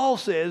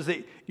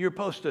that you're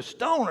supposed to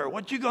stone her.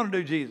 What you going to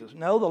do, Jesus?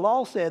 No, the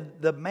law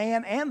said the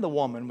man and the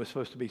woman was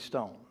supposed to be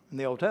stoned in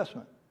the Old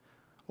Testament.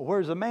 Well,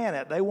 where's the man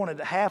at? They wanted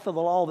half of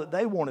the law that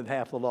they wanted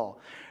half the law.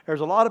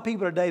 There's a lot of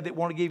people today that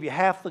want to give you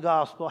half the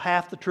gospel,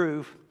 half the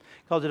truth,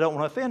 because they don't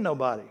want to offend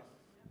nobody.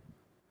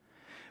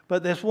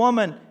 But this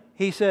woman,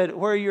 he said,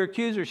 where are your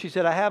accusers? She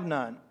said, I have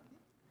none.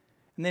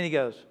 And then he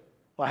goes,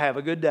 well, have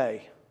a good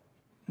day.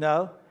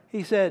 No,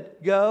 he said,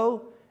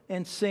 go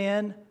and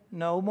sin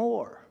no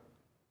more.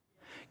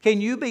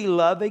 Can you be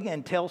loving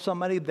and tell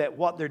somebody that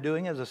what they're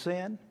doing is a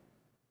sin?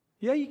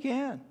 Yeah, you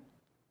can.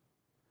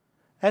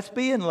 That's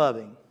being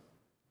loving.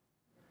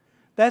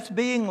 That's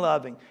being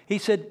loving. He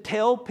said,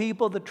 tell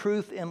people the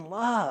truth in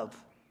love.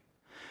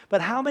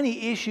 But how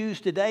many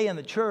issues today in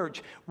the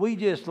church, we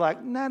just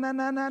like, no, I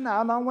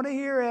don't want to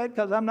hear it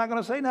because I'm not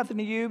going to say nothing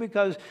to you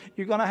because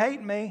you're going to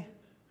hate me.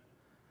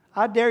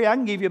 I dare you, I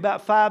can give you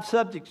about 5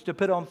 subjects to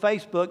put on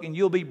Facebook and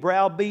you'll be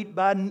browbeat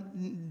by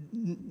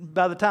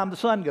the time the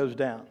sun goes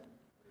down.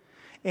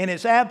 And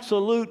it's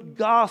absolute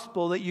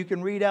gospel that you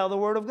can read out of the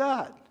Word of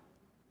God.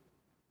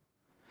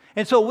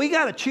 And so we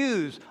got to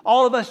choose.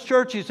 All of us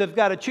churches have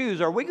got to choose.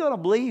 Are we going to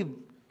believe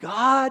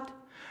God?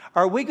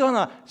 Are we going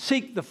to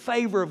seek the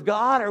favor of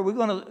God? Or are we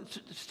going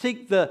to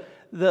seek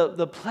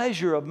the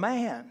pleasure of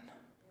man?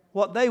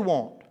 What they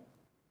want.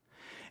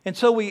 And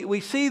so we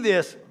see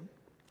this.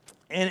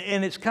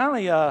 And it's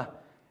kind of,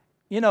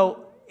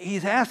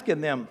 he's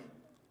asking them,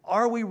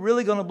 are we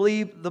really going to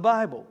believe the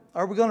Bible?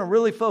 Are we going to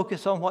really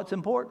focus on what's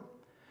important?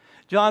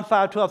 John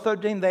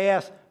 5:12-13, they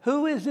asked,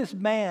 who is this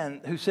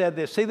man who said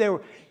this? See,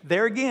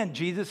 there again,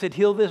 Jesus had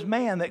healed this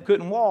man that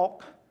couldn't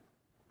walk.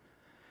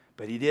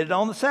 But he did it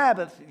on the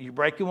Sabbath. You're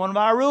breaking one of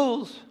my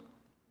rules.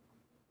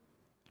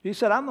 He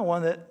said, I'm the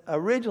one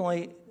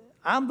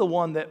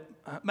that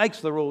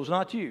makes the rules,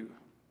 not you.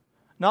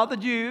 Not the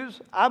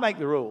Jews. I make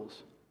the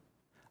rules.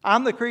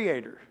 I'm the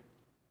creator.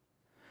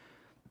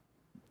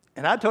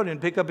 And I told him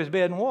to pick up his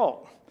bed and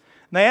walk.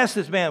 And they asked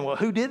this man, well,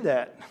 who did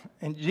that?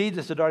 And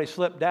Jesus had already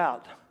slipped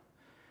out.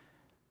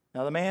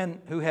 Now, the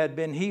man who had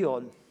been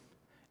healed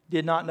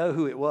did not know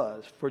who it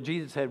was, for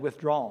Jesus had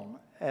withdrawn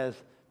as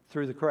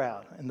through the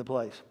crowd in the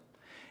place.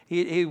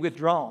 He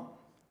withdrawn.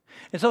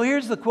 And so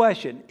here's the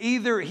question.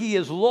 Either he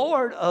is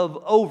Lord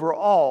over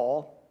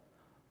all,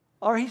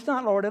 or he's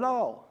not Lord at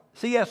all.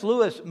 C.S.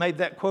 Lewis made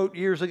that quote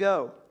years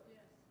ago.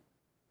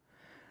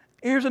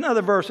 Here's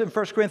another verse in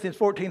 1 Corinthians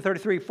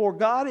 14:33. For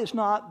God is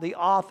not the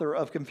author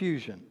of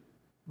confusion,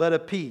 but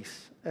of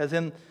peace, as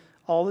in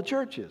all the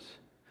churches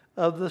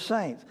of the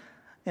saints.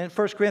 And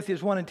 1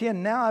 Corinthians 1:10,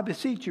 now I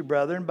beseech you,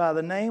 brethren, by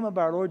the name of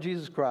our Lord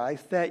Jesus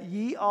Christ, that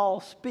ye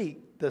all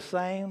speak the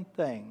same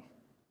thing,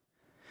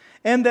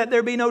 and that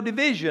there be no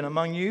division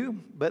among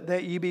you, but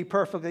that ye be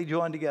perfectly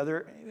joined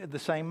together in the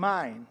same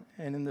mind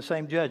and in the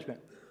same judgment.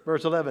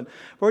 Verse 11,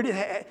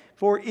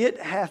 for it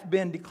hath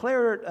been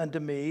declared unto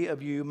me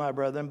of you, my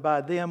brethren,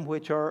 by them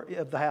which are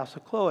of the house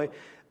of Chloe,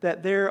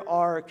 that there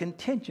are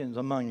contentions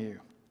among you.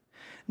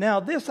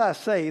 Now this I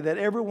say, that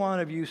every one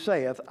of you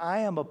saith, I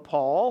am of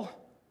Paul,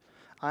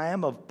 I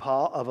am of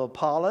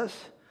Apollos,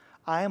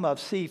 I am of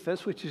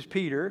Cephas, which is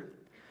Peter,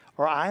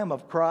 or I am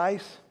of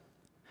Christ.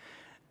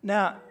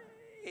 Now,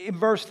 in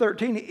verse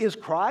 13, is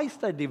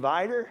Christ a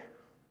divider?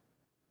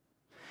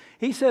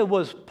 He said,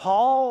 was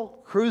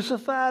Paul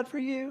crucified for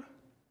you?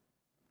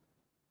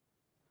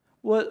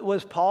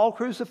 Was Paul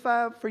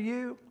crucified for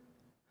you?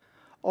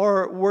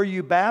 Or were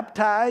you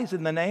baptized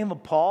in the name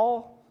of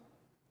Paul?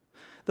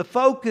 The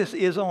focus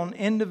is on the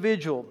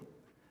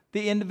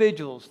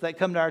individuals that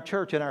come to our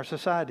church and our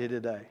society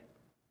today.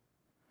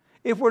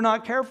 If we're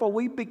not careful,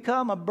 we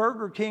become a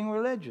Burger King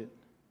religion.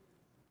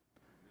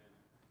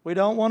 We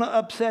don't want to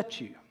upset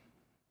you.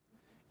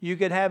 You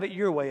can have it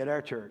your way at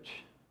our church.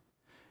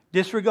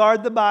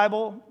 Disregard the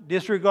Bible,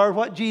 disregard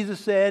what Jesus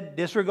said,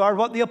 disregard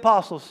what the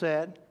apostles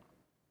said.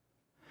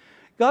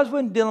 God's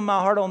been dealing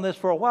my heart on this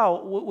for a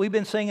while. We've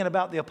been singing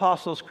about the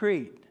Apostles'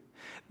 Creed.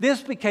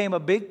 This became a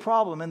big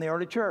problem in the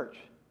early church.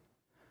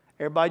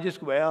 Everybody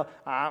just, well,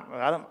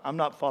 I'm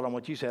not following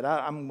what you said.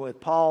 I'm with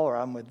Paul, or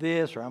I'm with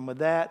this, or I'm with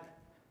that.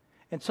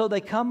 And so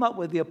they come up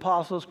with the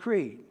Apostles'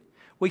 Creed.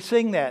 We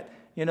sing that,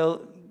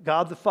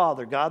 God the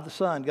Father, God the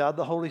Son, God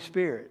the Holy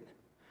Spirit.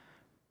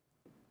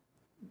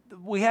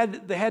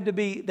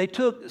 They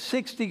took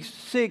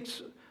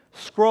 66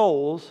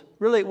 scrolls.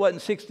 Really, it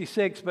wasn't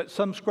 66, but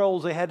some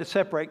scrolls they had to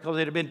separate because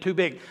it had been too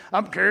big.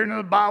 I'm carrying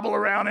the Bible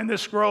around in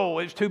this scroll.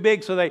 It's too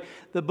big, so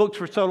the books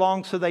were so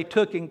long, so they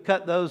took and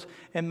cut those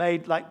and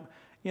made 1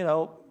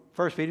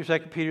 Peter, 2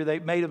 Peter, they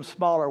made them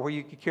smaller where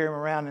you could carry them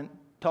around and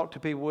talk to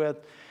people with.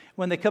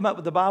 When they come up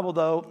with the Bible,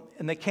 though,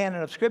 in the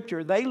canon of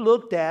Scripture, they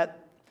looked at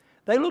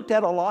a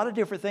lot of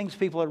different things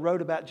people had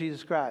wrote about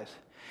Jesus Christ.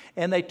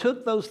 And they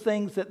took those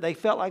things that they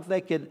felt like they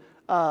could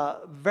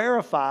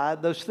verify,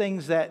 those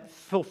things that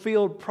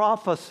fulfilled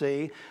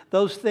prophecy,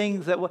 those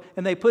things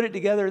and they put it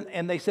together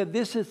and they said,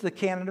 this is the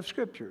canon of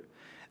Scripture.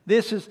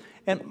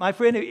 And my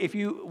friend, if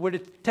you were to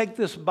take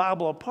this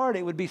Bible apart,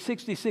 it would be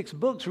 66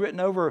 books written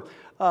over,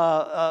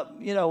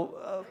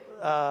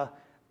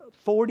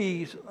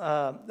 40,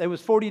 there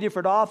was 40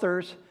 different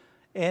authors,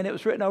 and it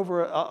was written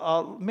over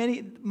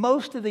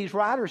most of these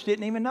writers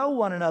didn't even know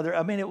one another.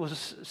 I mean, it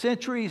was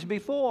centuries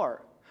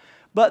before.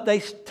 But they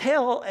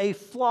tell a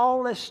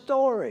flawless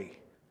story.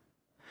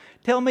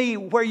 Tell me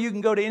where you can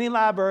go to any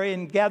library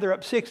and gather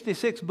up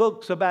 66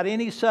 books about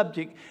any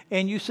subject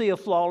and you see a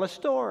flawless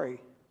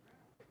story.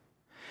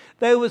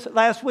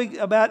 Last week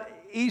about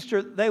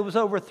Easter, there was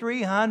over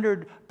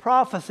 300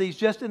 prophecies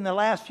just in the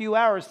last few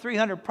hours,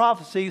 300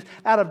 prophecies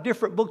out of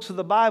different books of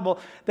the Bible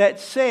that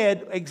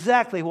said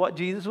exactly what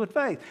Jesus would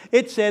face.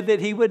 It said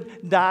that he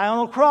would die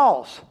on a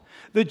cross.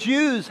 The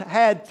Jews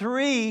had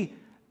 3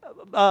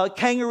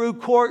 kangaroo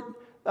court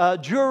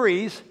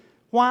juries.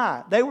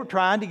 Why? They were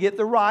trying to get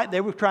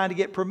they were trying to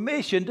get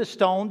permission to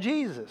stone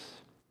Jesus.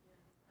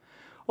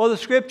 Well, the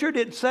Scripture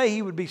didn't say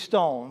he would be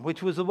stoned,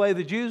 which was the way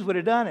the Jews would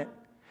have done it.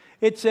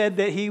 It said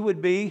that he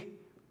would be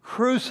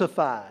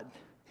crucified.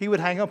 He would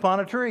hang upon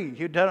a tree.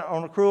 He would done it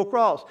on a cruel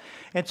cross.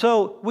 And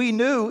so we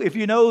knew, if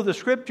you know the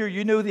Scripture,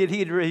 you knew that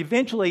he'd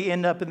eventually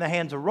end up in the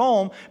hands of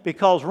Rome,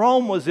 because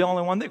Rome was the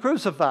only one that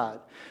crucified.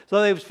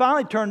 So they was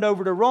finally turned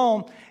over to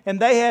Rome, and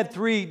they had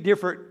 3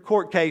 different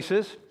court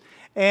cases.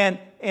 And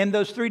in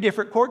those 3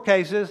 different court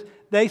cases,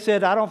 they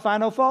said, I don't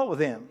find no fault with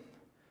him.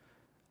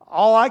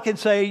 All I can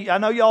say, I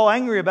know y'all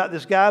angry about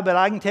this guy, but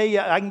I can tell you,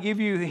 I can give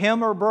you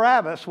him or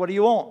Barabbas. What do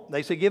you want?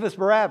 They said, give us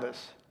Barabbas.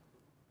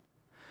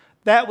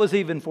 That was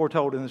even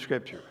foretold in the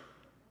Scripture.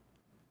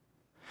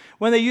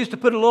 When they used to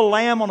put a little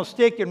lamb on a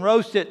stick and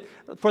roast it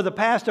for the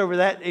Passover,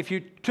 that if you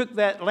took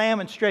that lamb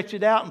and stretched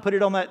it out and put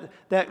it on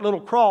that little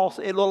cross,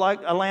 it looked like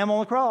a lamb on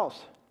the cross.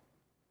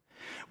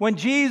 When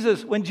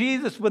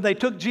they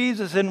took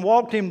Jesus and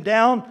walked him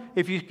down,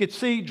 if you could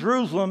see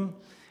Jerusalem,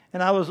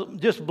 and I was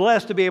just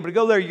blessed to be able to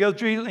go there. You go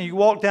through and you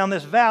walk down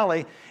this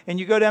valley, and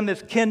you go down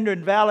this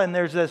Kindred Valley, and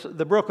there's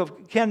the brook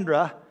of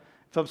Kendra,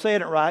 if I'm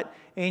saying it right,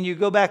 and you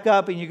go back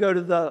up and you go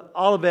to the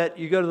Olivet,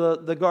 you go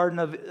to the Garden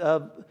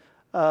of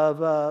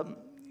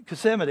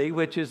Gethsemane,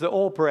 which is the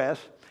oil press,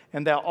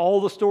 and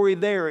all the story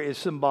there is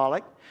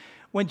symbolic.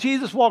 When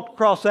Jesus walked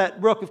across that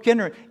brook of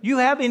Kindred, you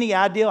have any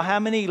idea how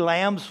many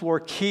lambs were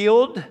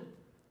killed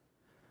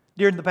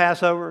during the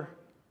Passover?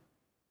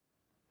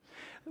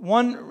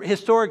 One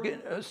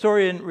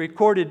historian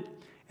recorded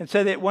and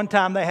said that at one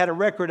time they had a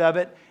record of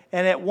it,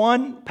 and at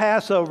one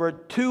Passover,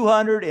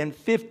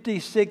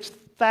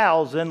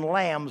 256,000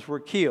 lambs were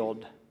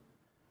killed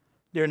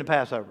during the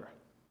Passover.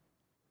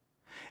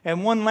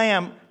 And one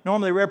lamb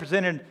normally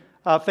represented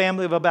a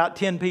family of about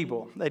 10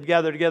 people. They'd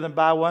gather together and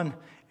buy one,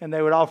 and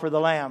they would offer the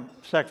lamb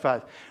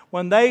sacrifice.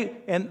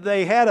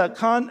 They had a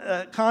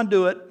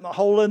conduit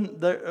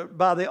holding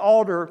by the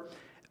altar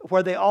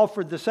where they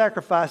offered the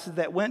sacrifices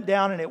that went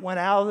down, and it went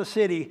out of the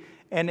city,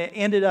 and it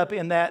ended up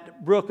in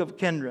that brook of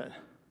Kidron.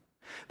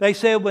 They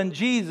said when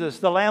Jesus,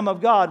 the Lamb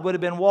of God, would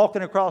have been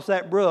walking across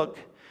that brook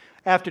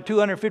after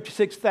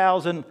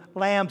 256,000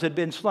 lambs had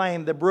been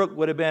slain, the brook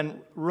would have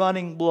been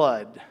running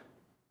blood.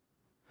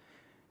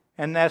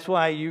 And that's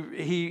why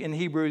in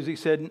Hebrews he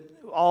said,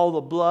 all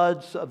the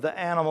bloods of the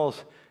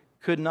animals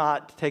could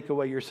not take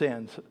away your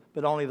sins,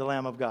 but only the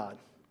Lamb of God.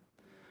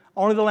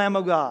 Only the Lamb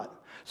of God.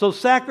 So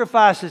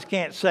sacrifices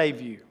can't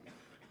save you.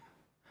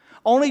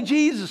 Only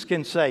Jesus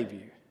can save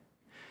you.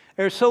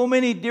 There's so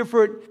many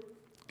different...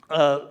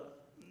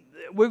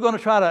 we're going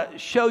to try to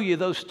show you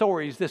those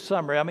stories this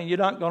summer. I mean, you're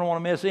not going to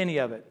want to miss any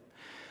of it.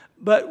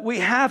 But we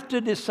have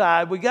to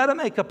decide, we got to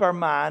make up our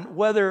mind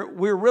whether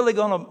we're really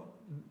going to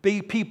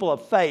be people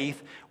of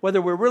faith,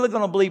 whether we're really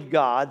going to believe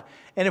God.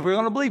 And if we're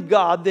going to believe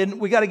God, then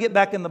we got to get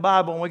back in the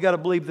Bible and we got to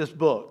believe this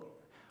book.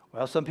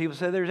 Well, some people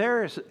say there's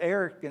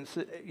error.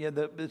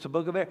 It's a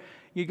book of error.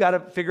 You got to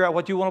figure out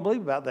what you want to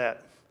believe about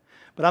that.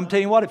 But I'm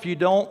telling you what, if you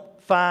don't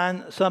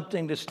find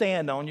something to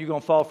stand on, you're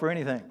going to fall for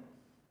anything.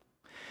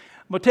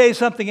 I'm going to tell you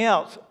something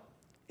else.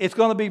 It's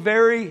going to be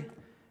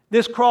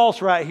this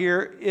cross right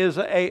here is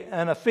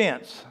an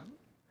offense.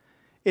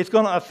 It's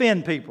going to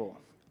offend people.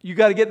 You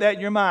got to get that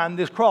in your mind.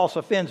 This cross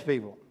offends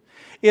people.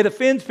 It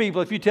offends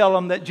people if you tell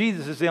them that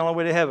Jesus is the only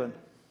way to heaven.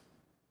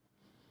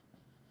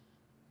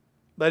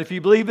 But if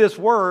you believe this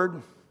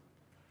word,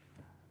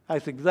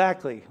 that's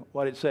exactly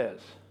what it says.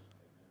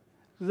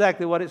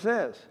 Exactly what it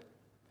says.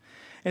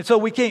 And so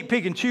we can't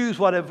pick and choose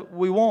whatever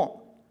we want.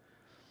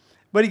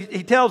 But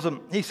he tells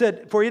them, he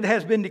said, for it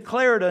has been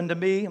declared unto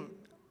me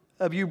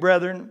of you,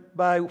 brethren,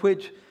 by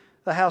which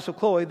the house of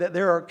Chloe, that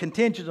there are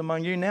contentions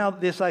among you. Now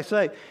this I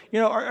say.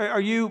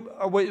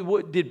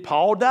 Did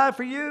Paul die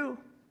for you?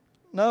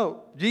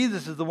 No.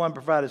 Jesus is the one who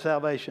provided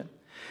salvation.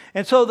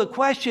 And so the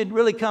question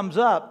really comes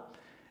up,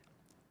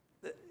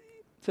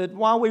 that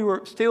while we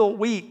were still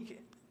weak,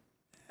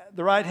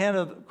 the right hand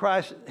of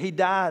Christ, he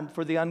died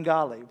for the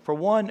ungodly. For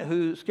one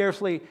who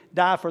scarcely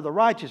died for the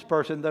righteous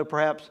person, though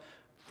perhaps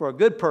for a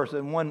good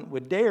person, one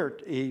would dare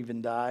to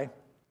even die.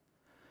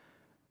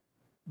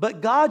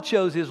 But God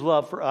shows his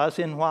love for us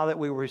in while that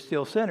we were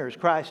still sinners.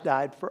 Christ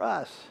died for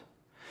us.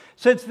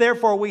 Since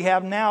therefore we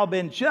have now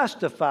been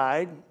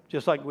justified,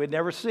 just like we'd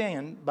never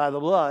sinned, by the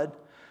blood,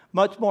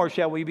 much more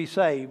shall we be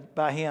saved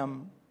by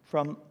him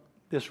from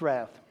this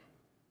wrath.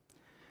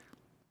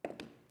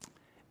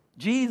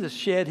 Jesus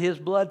shed his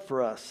blood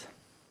for us.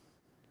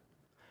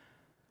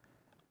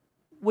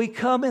 We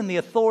come in the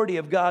authority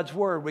of God's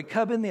word. We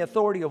come in the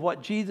authority of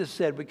what Jesus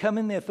said. We come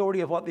in the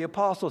authority of what the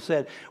apostles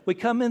said. We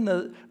come in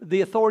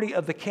the authority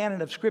of the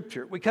canon of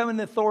Scripture. We come in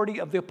the authority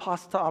of the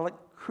apostolic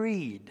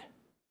creed.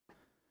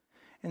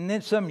 And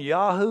then some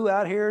yahoo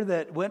out here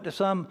that went to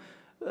some,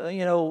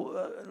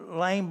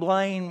 lame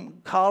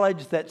Blaine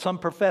college that some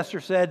professor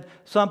said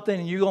something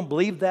and you're going to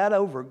believe that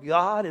over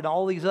God and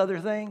all these other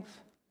things?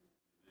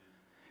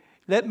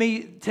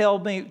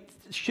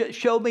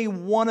 Show me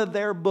one of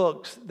their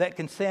books that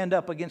can stand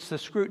up against the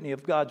scrutiny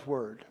of God's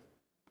word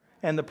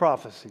and the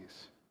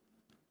prophecies.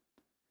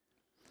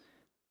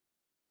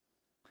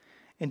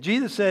 And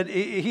Jesus said,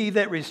 he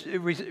that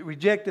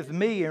rejecteth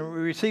me and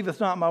receiveth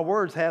not my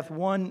words hath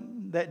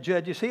one that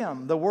judges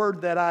him. The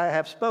word that I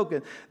have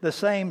spoken, the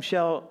same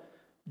shall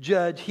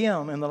judge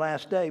him in the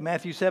last day.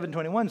 Matthew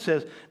 7:21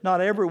 says,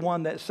 not every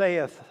one that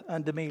saith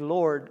unto me,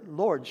 Lord,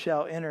 Lord,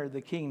 shall enter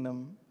the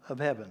kingdom of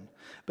heaven,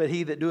 but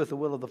he that doeth the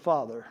will of the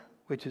Father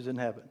which is in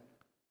heaven.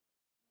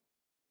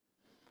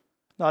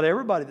 Not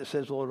everybody that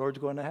says, Lord, Lord,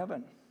 is going to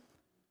heaven.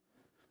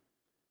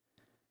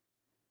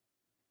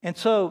 And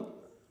so,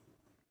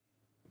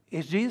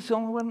 is Jesus the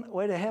only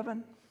way to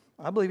heaven?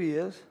 I believe he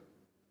is.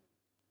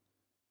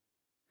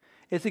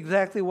 It's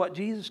exactly what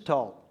Jesus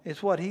taught.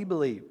 It's what he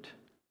believed.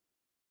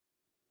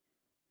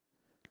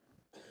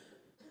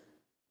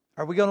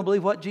 Are we going to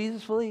believe what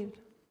Jesus believed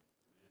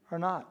or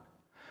not?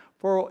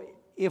 For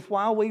if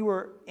while we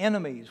were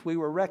enemies, we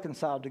were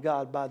reconciled to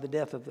God by the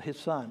death of his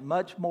Son,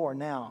 much more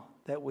now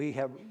that we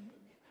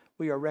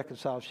are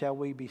reconciled, shall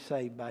we be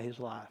saved by his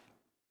life.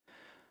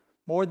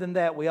 More than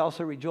that, we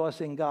also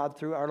rejoice in God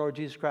through our Lord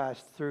Jesus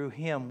Christ. Through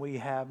him we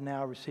have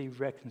now received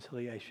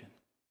reconciliation.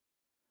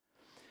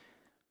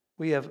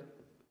 We have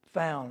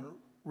found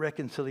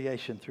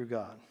reconciliation through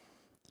God.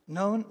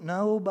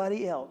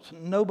 Nobody else.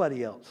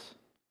 Nobody else.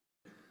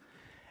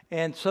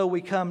 And so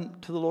we come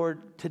to the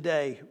Lord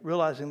today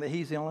realizing that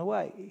he's the only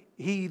way.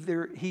 He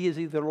is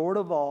either Lord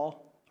of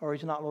all or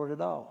he's not Lord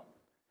at all.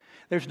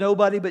 There's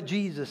nobody but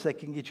Jesus that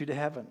can get you to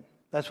heaven.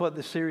 That's what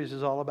this series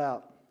is all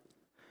about.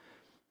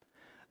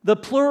 The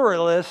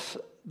pluralists,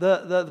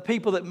 the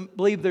people that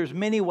believe there's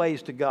many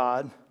ways to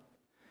God,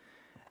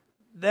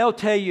 they'll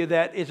tell you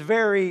that it's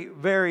very,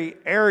 very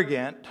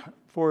arrogant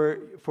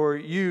for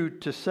you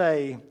to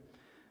say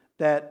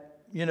that,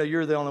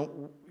 you're the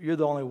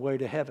only way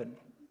to heaven.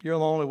 You're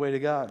the only way to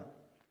God.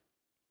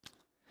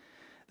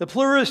 The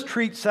pluralist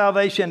treats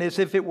salvation as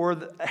if it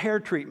were a hair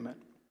treatment.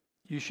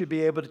 You should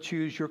be able to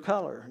choose your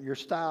color, your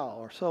style,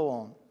 or so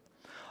on,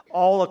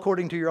 all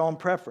according to your own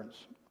preference,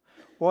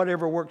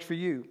 whatever works for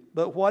you.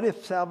 But what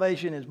if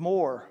salvation is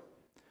more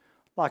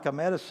like a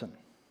medicine?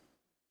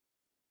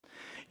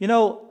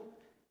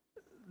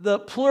 The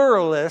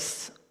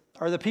pluralists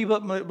are the people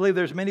that believe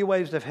there's many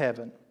ways to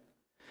heaven.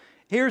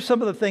 Here's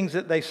some of the things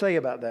that they say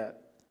about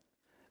that.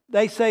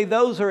 They say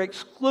those are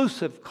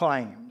exclusive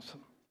claims.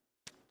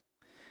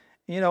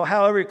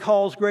 However, it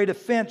calls great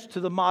offense to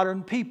the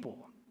modern people.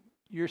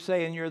 You're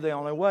saying you're the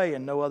only way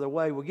and no other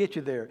way will get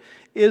you there.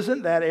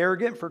 Isn't that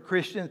arrogant for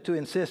Christians to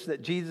insist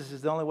that Jesus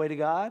is the only way to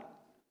God?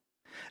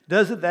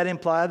 Doesn't that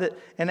imply that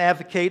and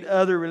advocate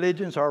other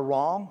religions are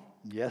wrong?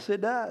 Yes,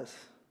 it does.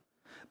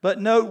 But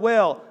note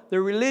well,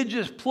 the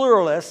religious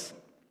pluralists,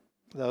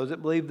 those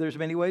that believe there's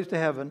many ways to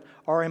heaven,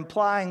 are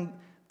implying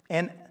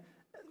and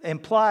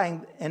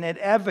it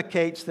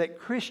advocates that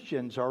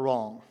Christians are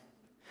wrong.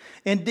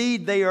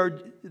 Indeed, they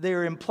are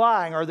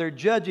implying or they're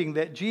judging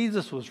that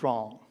Jesus was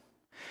wrong.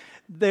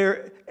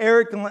 They're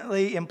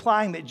arrogantly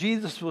implying that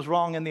Jesus was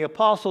wrong and the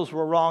apostles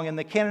were wrong and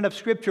the canon of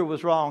Scripture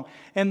was wrong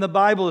and the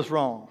Bible is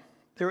wrong.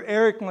 They're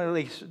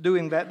arrogantly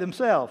doing that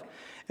themselves.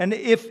 And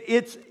if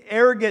it's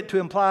arrogant to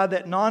imply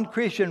that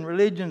non-Christian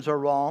religions are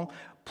wrong,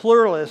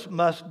 pluralists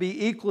must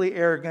be equally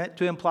arrogant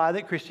to imply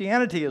that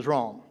Christianity is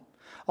wrong,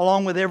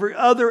 along with every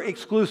other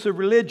exclusive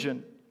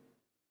religion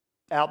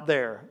out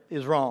there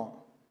is wrong.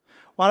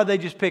 Why don't they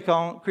just pick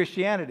on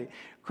Christianity?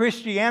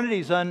 Christianity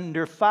is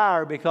under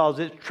fire because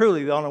it's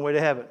truly the only way to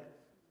heaven.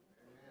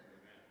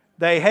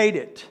 They hate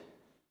it.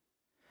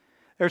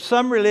 There's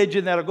some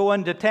religion that'll go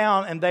into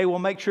town and they will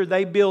make sure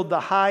they build the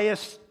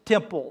highest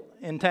temple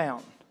in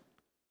town.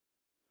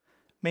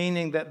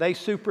 Meaning that they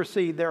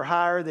supersede, they're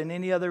higher than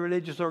any other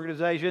religious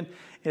organization.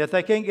 And if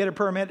they can't get a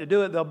permit to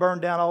do it, they'll burn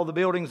down all the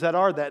buildings that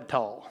are that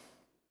tall.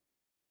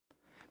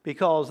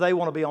 Because they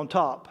want to be on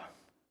top.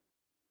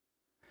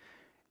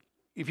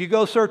 If you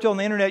go search on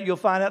the internet, you'll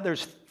find out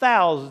there's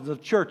thousands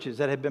of churches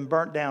that have been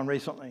burnt down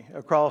recently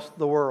across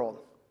the world.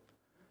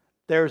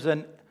 There's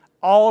an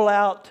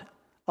all-out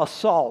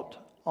assault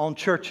on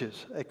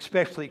churches,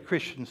 especially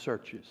Christian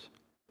churches,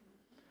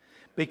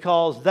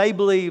 because they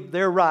believe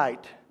they're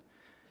right,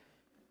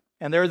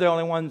 and they're the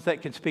only ones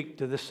that can speak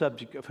to this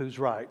subject of who's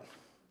right.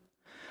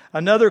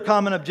 Another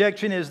common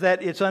objection is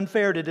that it's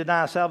unfair to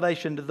deny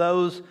salvation to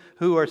those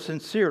who are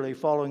sincerely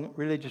following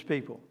religious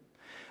people.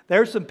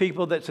 There's some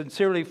people that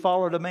sincerely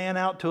followed a man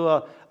out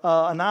to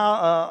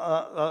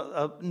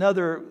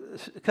another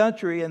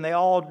country, and they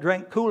all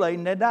drank Kool-Aid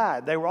and they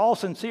died. They were all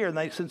sincere and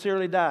they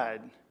sincerely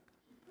died.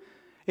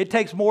 It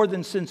takes more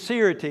than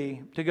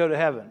sincerity to go to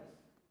heaven.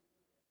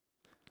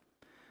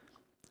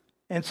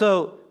 And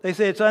so they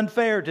say it's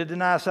unfair to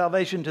deny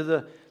salvation to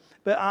the...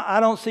 But I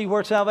don't see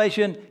where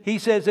salvation, he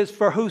says it's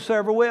for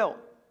whosoever will.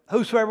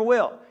 Whosoever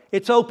will.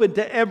 It's open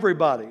to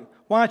everybody.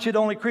 Why should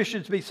only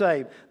Christians be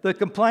saved? The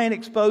complaint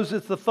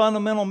exposes the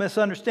fundamental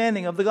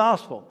misunderstanding of the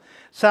gospel.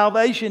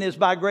 Salvation is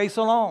by grace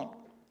alone.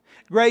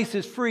 Grace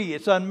is free.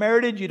 It's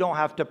unmerited. You don't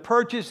have to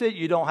purchase it.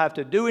 You don't have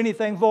to do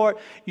anything for it.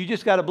 You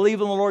just got to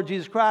believe in the Lord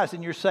Jesus Christ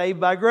and you're saved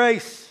by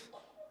grace.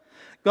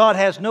 God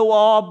has no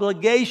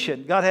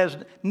obligation.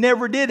 God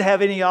never did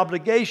have any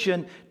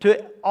obligation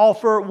to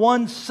offer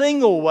one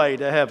single way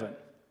to heaven,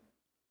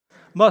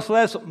 much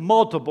less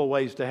multiple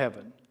ways to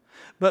heaven.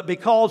 But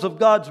because of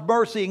God's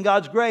mercy and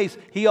God's grace,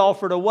 He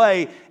offered a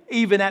way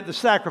even at the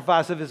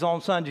sacrifice of His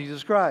own Son,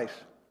 Jesus Christ.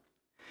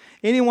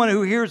 Anyone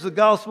who hears the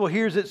gospel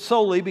hears it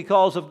solely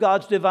because of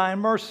God's divine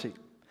mercy.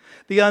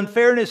 The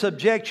unfairness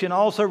objection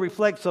also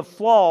reflects a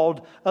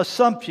flawed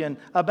assumption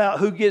about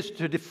who gets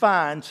to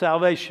define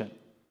salvation.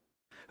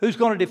 Who's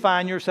going to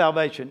define your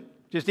salvation?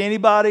 Just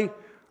anybody? Or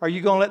are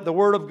you going to let the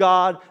Word of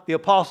God, the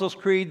Apostles'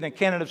 Creed, and the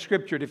canon of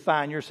Scripture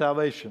define your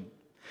salvation?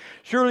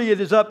 Surely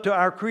it is up to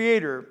our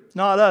Creator,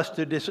 not us,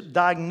 to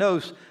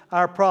diagnose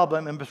our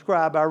problem and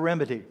prescribe our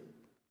remedy.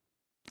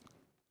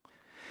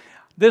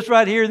 This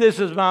right here, this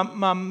is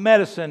my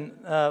medicine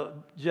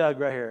jug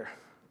right here.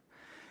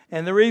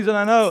 And the reason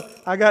I know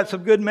I got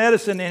some good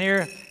medicine in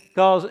here,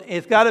 because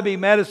it's got to be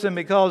medicine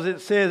because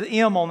it says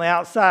M on the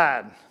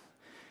outside.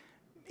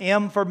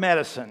 M for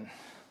medicine.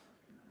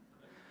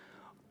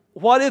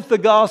 What if the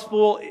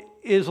gospel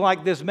is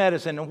like this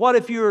medicine? And what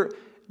if you're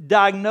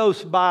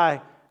diagnosed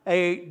by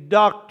a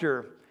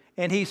doctor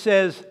and he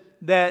says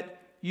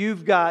that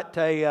you've got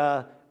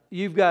a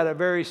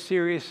very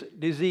serious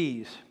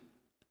disease?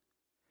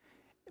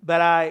 But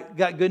I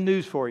got good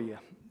news for you.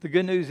 The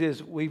good news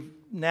is we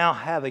now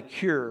have a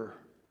cure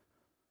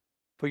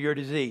for your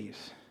disease.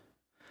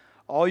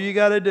 All you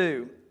got to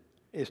do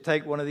is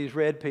take one of these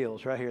red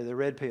pills right here, the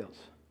red pills.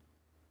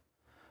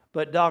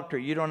 But doctor,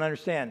 you don't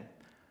understand.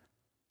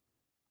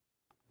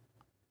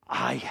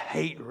 I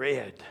hate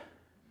red.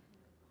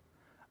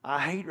 I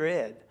hate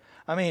red.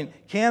 I mean,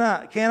 can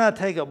I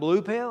take a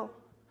blue pill?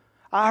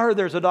 I heard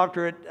there's a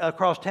doctor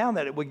across town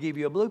that it would give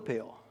you a blue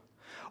pill.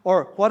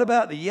 Or what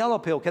about the yellow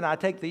pill? Can I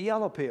take the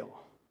yellow pill?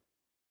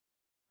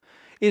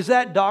 Is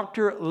that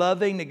doctor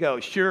loving to go,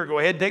 sure, go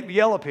ahead and take the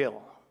yellow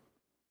pill?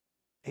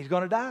 He's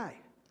going to die.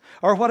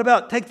 Or what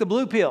about take the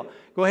blue pill?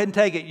 Go ahead and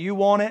take it. You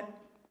want it.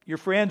 Your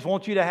friends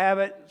want you to have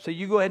it. So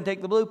you go ahead and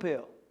take the blue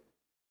pill.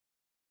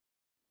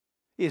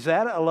 Is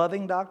that a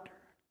loving doctor?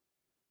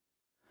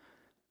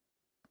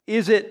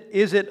 Is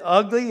it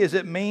ugly? Is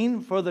it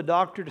mean for the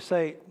doctor to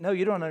say, no,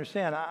 you don't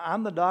understand.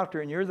 I'm the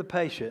doctor and you're the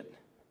patient.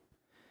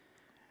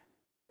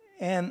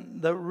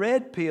 And the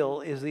red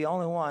pill is the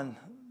only one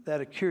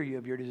that'll cure you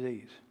of your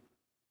disease.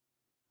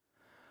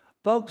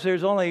 Folks,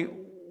 there's only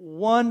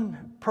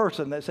one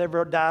person that's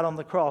ever died on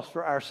the cross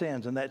for our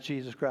sins, and that's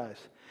Jesus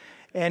Christ.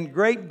 And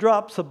great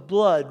drops of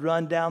blood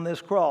run down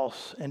this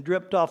cross and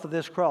dripped off of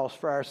this cross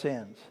for our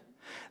sins.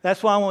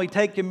 That's why when we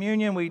take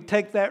communion, we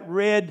take that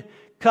red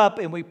cup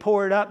and we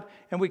pour it up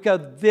and we go,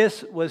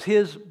 this was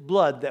His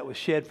blood that was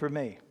shed for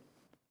me.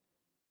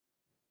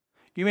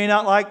 You may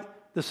not like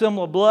the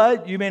symbol of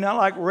blood, you may not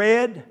like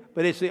red,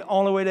 but it's the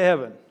only way to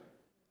heaven.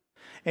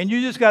 And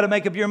you just got to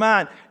make up your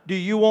mind, do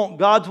you want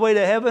God's way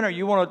to heaven or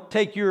you want to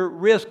take your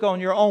risk on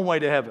your own way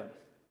to heaven?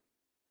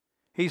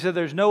 He said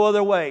there's no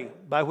other way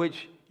by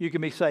which you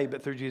can be saved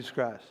but through Jesus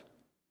Christ.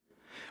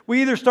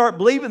 We either start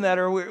believing that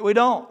or we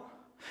don't.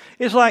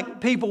 It's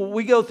like people,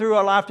 we go through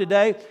our life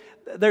today.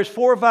 There's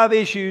 4 or 5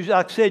 issues,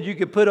 like I said, you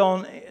could put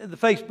on the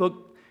Facebook,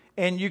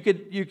 and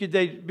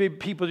they'd be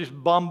people just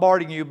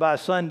bombarding you by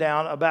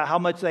sundown about how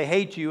much they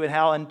hate you and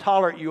how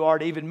intolerant you are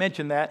to even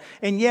mention that.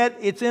 And yet,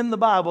 it's in the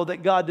Bible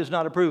that God does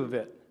not approve of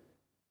it.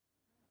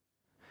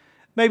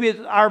 Maybe it's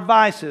our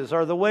vices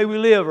or the way we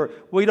live, or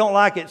we don't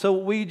like it, so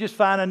we just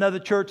find another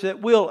church that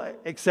will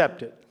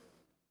accept it.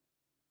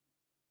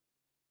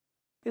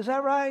 Is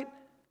that right?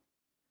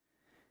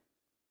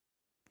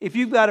 If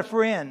you've got a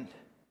friend,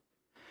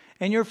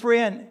 and your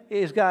friend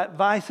has got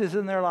vices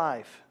in their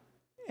life,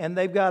 and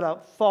they've got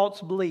a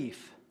false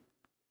belief,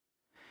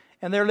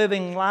 and they're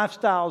living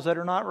lifestyles that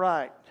are not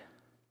right,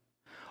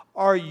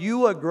 are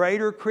you a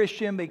greater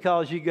Christian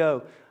because you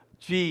go,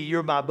 gee,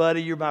 you're my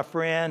buddy, you're my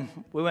friend,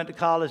 we went to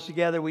college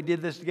together, we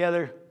did this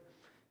together?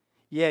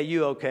 Yeah,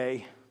 you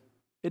okay.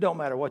 It don't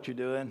matter what you're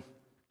doing.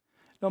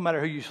 It don't matter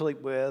who you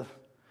sleep with.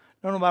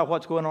 It don't matter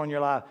what's going on in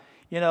your life.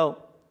 You know,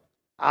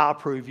 I'll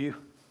prove you.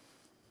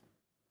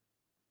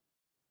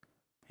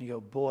 You go,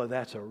 boy,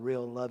 that's a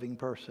real loving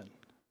person.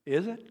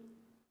 Is it?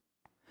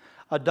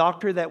 A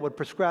doctor that would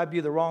prescribe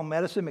you the wrong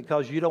medicine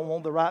because you don't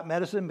want the right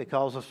medicine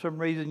because of some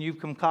reason you've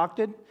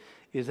concocted,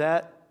 is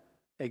that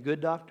a good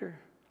doctor?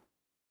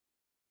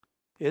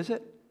 Is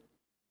it?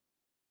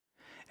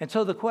 And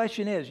so the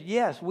question is,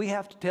 yes, we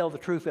have to tell the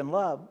truth in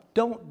love.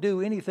 Don't do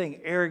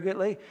anything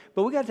arrogantly,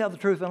 but we got to tell the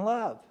truth in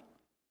love.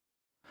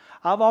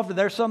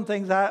 There's some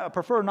things I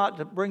prefer not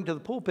to bring to the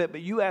pulpit,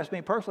 but you ask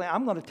me personally,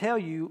 I'm going to tell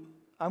you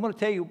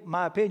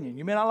my opinion.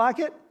 You may not like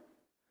it.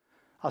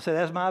 I'll say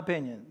that's my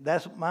opinion.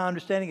 That's my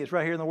understanding. It's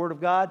right here in the Word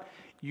of God.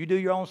 You do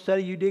your own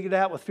study. You dig it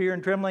out with fear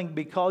and trembling,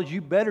 because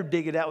you better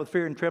dig it out with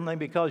fear and trembling,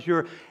 because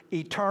your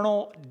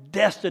eternal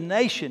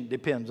destination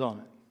depends on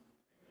it.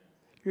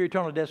 Your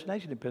eternal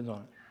destination depends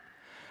on it.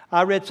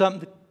 I read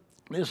something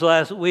this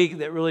last week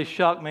that really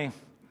shocked me.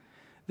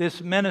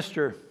 This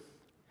minister,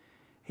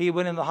 he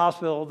went in the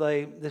hospital.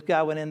 This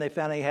guy went in. They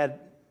found he had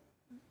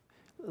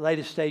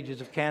latest stages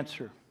of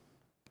cancer.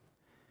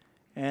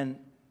 And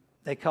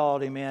they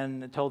called him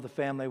in and told the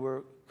family,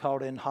 we're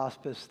called in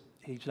hospice.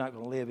 He's not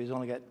going to live. He's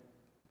only got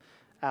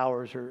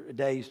hours or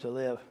days to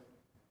live.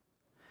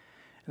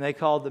 And they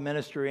called the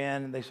minister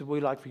in, and they said,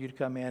 we'd like for you to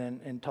come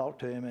in and talk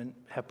to him and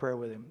have prayer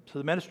with him. So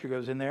the minister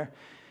goes in there.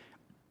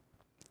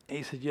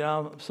 He said,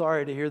 I'm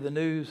sorry to hear the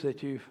news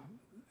that you've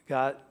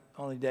got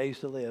only days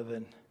to live.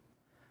 And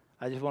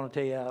I just want to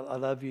tell you, I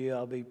love you.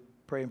 I'll be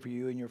praying for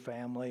you and your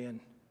family.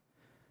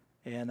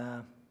 And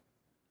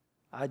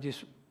I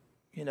just...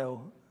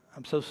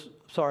 I'm so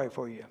sorry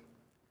for you.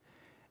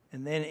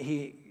 And then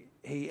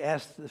he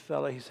asked the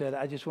fellow, he said,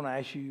 I just want to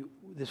ask you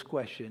this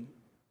question.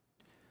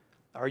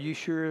 Are you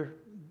sure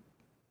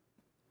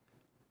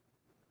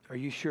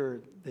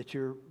that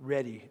you're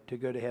ready to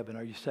go to heaven?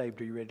 Are you saved?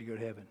 Are you ready to go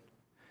to heaven?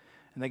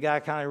 And the guy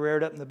kind of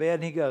reared up in the bed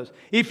and he goes,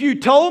 if you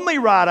told me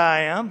right,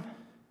 I am.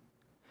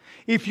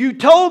 If you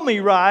told me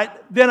right,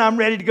 then I'm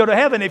ready to go to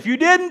heaven. If you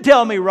didn't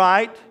tell me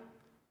right,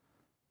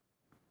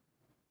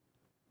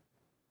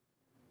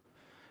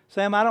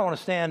 Sam, I don't want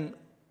to stand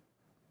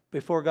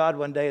before God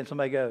one day and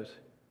somebody goes,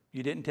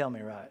 you didn't tell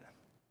me right.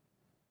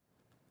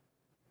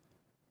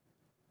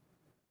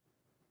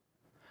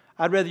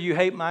 I'd rather you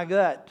hate my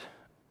gut.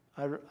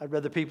 I'd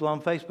rather people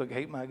on Facebook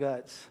hate my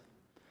guts.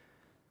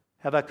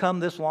 Have I come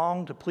this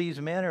long to please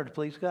men or to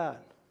please God?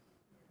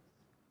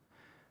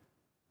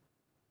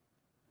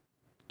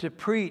 To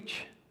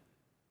preach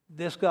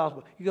this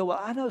gospel. You go, well,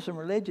 I know some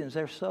religions.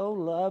 They're so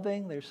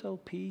loving. They're so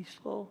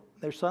peaceful.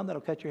 There's some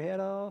that'll cut your head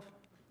off.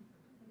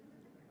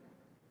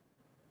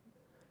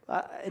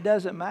 It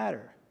doesn't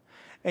matter.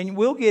 And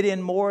we'll get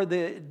in more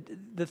the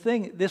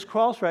thing, this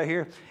cross right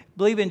here,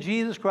 believe in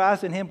Jesus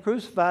Christ and Him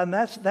crucified, and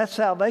that's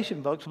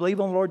salvation, folks. Believe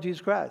on the Lord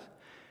Jesus Christ.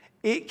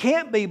 It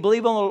can't be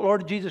believe on the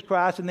Lord Jesus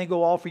Christ and then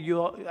go offer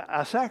you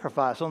a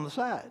sacrifice on the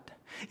side.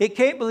 It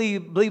can't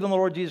believe on the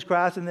Lord Jesus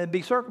Christ and then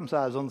be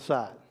circumcised on the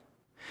side.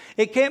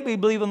 It can't be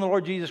believe on the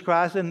Lord Jesus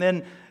Christ and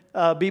then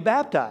be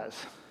baptized.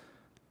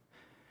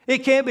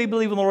 It can't be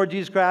believe on the Lord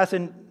Jesus Christ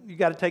and you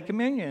got to take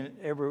communion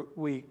every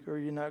week or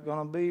you're not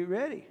going to be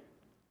ready.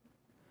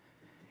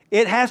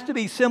 It has to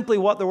be simply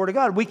what the Word of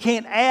God. We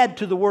can't add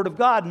to the Word of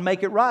God and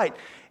make it right.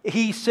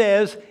 He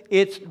says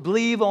it's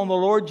believe on the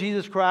Lord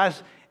Jesus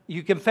Christ.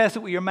 You confess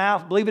it with your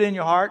mouth, believe it in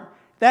your heart.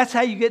 That's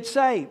how you get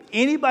saved.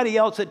 Anybody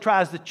else that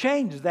tries to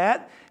change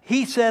that,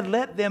 He said,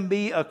 let them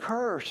be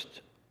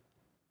accursed.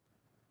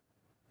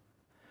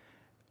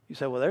 You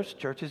say, well, there's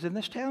churches in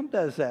this town that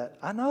does that.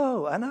 I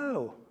know.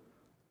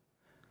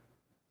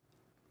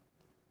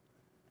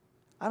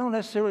 I don't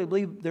necessarily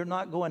believe they're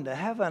not going to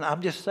heaven.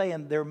 I'm just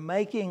saying they're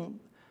making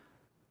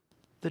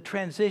the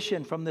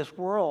transition from this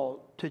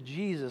world to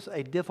Jesus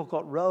a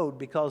difficult road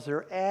because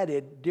they're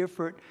added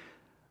different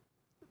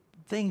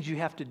things you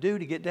have to do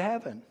to get to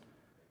heaven.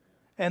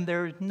 And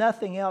there's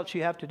nothing else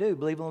you have to do.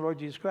 Believe in the Lord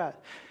Jesus Christ.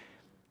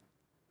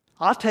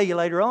 I'll tell you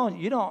later on,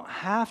 you don't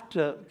have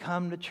to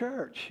come to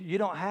church. You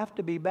don't have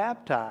to be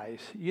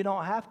baptized. You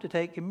don't have to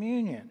take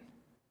communion.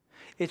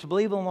 It's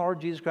believe in the Lord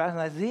Jesus Christ and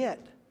that's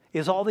it.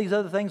 Is all these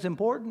other things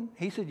important?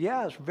 He said,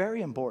 yeah, it's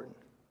very important.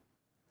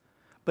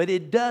 But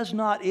it's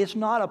not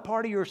a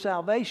part of your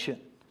salvation.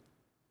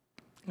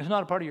 It's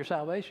not a part of your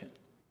salvation.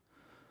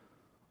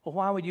 Well,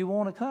 why would you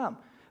want to come?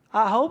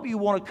 I hope you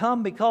want to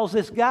come because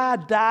this guy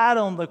died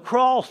on the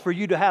cross for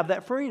you to have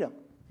that freedom.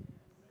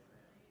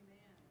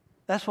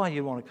 That's why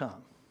you want to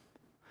come.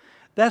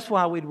 That's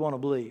why we'd want to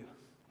believe.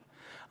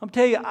 I'm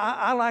telling you,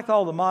 I like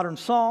all the modern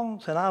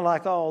songs and I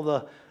like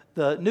all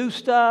the new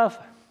stuff.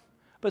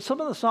 But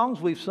some of the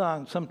songs we've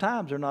sung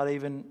sometimes are not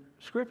even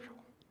scriptural.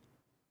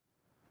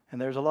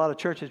 And there's a lot of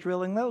churches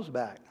reeling those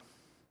back.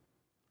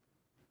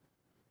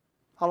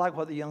 I like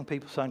what the young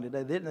people sung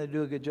today. Didn't they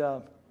do a good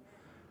job?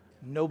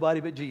 Nobody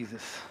but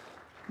Jesus.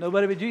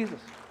 Nobody but Jesus.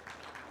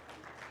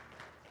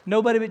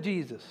 Nobody but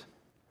Jesus.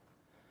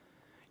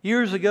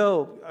 Years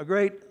ago, a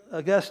great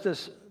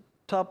Augustus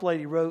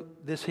Toplady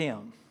wrote this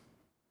hymn.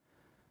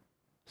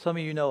 Some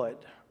of you know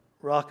it.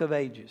 Rock of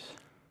Ages.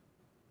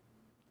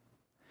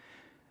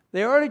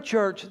 The early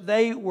church,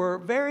 they were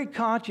very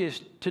conscious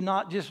to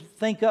not just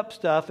think up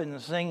stuff and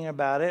sing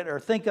about it or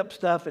think up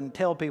stuff and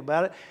tell people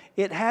about it.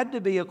 It had to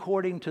be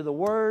according to the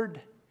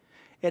Word.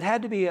 It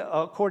had to be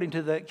according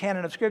to the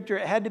canon of Scripture.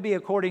 It had to be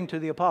according to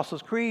the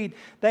Apostles' Creed.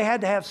 They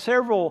had to have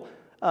several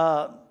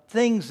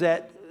things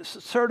that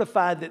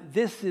certified that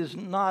this is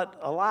not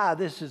a lie,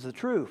 this is the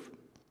truth.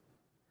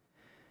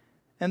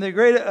 And the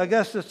great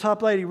Augustus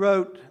Toplady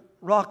wrote,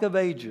 Rock of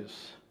Ages.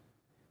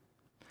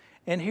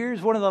 And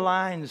here's one of the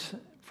lines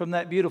from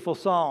that beautiful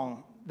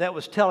song that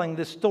was telling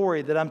this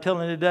story that I'm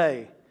telling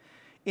today.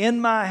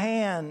 In my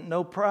hand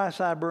no price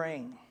I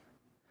bring,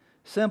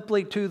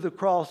 simply to the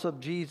cross of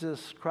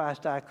Jesus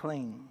Christ I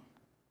cling.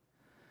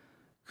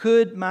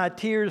 Could my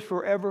tears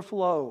forever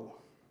flow,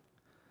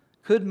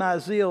 could my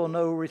zeal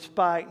no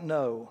respite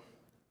know,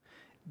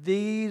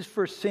 these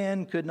for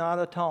sin could not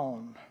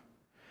atone,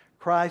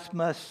 Christ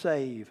must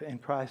save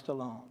and Christ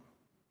alone.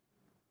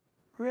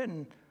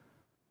 Written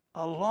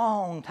a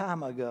long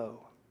time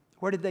ago.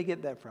 Where did they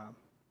get that from?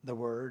 The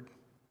Word.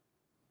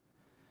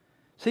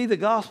 See, the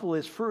gospel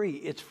is free.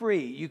 It's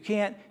free.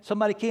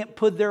 Somebody can't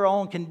put their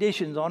own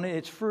conditions on it.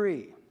 It's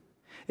free.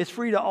 It's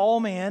free to all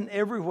men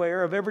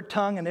everywhere, of every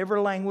tongue and every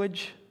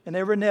language and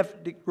every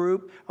ethnic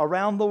group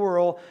around the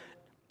world.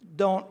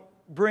 Don't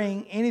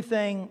bring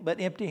anything but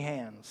empty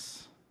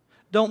hands.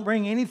 Don't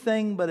bring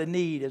anything but a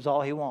need is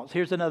all He wants.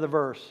 Here's another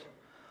verse.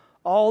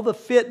 All the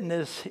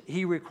fitness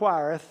He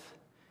requireth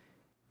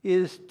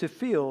is to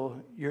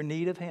feel your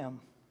need of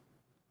Him.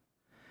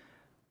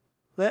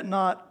 Let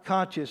not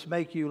conscience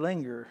make you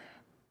linger,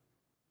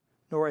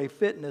 nor a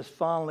fitness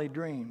fondly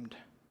dreamed.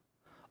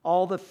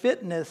 All the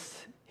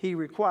fitness He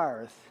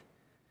requireth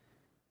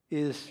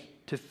is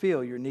to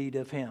feel your need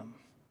of Him.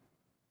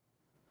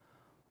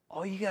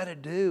 All you got to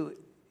do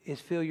is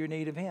feel your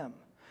need of Him.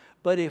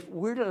 But if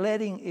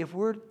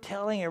we're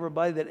telling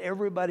everybody that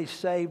everybody's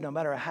saved, no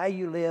matter how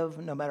you live,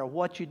 no matter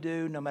what you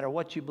do, no matter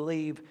what you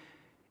believe,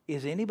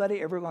 is anybody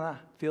ever going to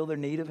feel their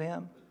need of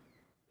Him?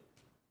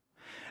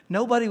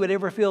 Nobody would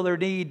ever feel their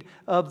need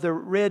of the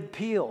red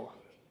pill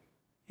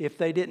if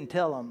they didn't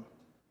tell them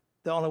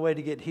the only way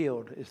to get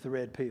healed is the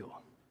red pill.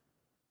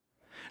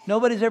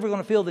 Nobody's ever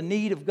going to feel the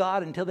need of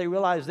God until they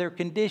realize their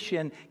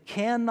condition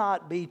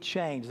cannot be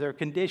changed. Their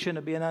condition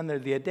of being under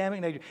the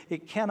Adamic nature,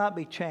 it cannot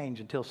be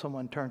changed until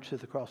someone turns to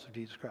the cross of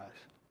Jesus Christ.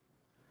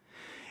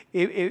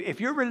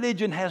 If your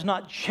religion has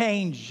not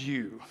changed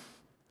you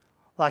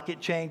like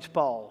it changed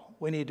Paul,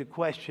 we need to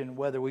question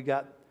whether we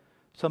got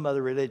some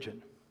other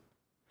religion.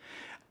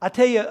 I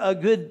tell you a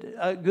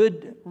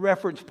good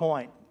reference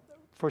point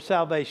for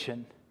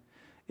salvation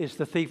is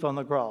the thief on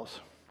the cross.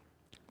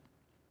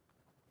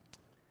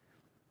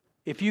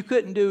 If you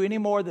couldn't do any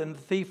more than the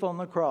thief on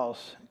the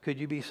cross, could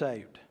you be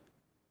saved?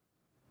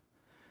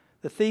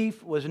 The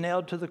thief was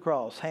nailed to the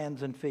cross,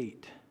 hands and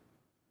feet.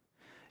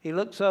 He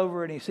looks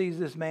over and he sees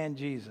this man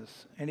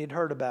Jesus, and he'd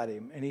heard about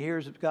him, and he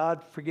hears,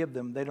 God, forgive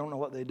them, they don't know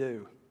what they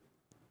do.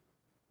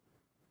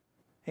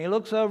 And he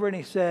looks over and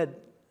he said,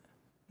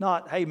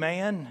 not, hey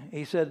man,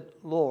 he said,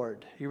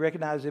 Lord. He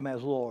recognized him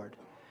as Lord.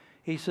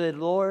 He said,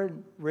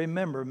 Lord,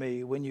 remember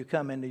me when you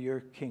come into your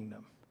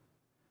kingdom.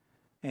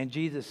 And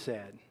Jesus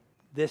said,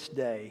 this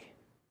day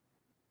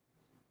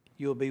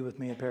you'll be with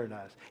me in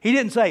paradise. He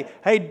didn't say,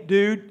 hey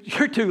dude,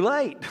 you're too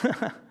late.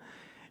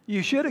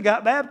 You should have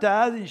got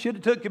baptized and you should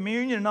have took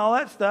communion and all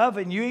that stuff,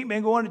 and you ain't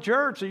been going to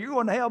church, so you're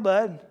going to hell,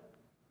 bud.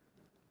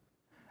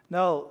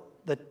 No,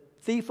 the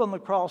thief on the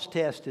cross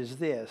test is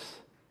this.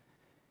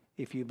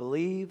 If you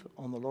believe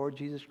on the Lord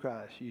Jesus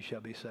Christ, you shall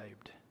be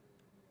saved.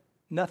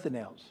 Nothing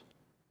else.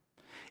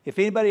 If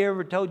anybody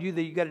ever told you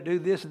that you got to do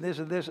this and this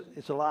and this,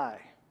 it's a lie.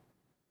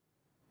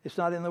 It's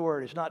not in the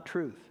Word. It's not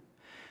truth.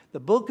 The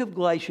book of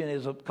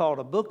Galatians is called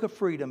a book of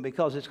freedom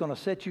because it's going to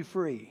set you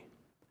free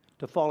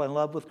to fall in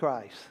love with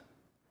Christ.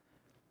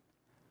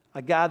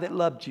 A guy that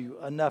loved you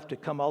enough to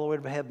come all the way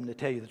to heaven to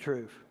tell you the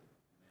truth.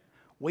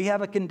 We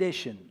have a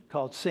condition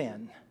called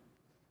sin.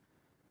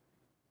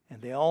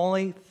 And the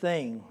only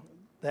thing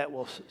that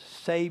will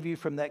save you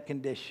from that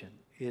condition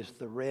is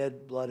the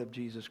red blood of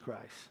Jesus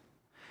Christ.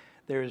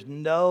 There is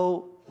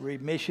no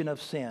remission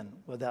of sin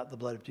without the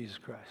blood of Jesus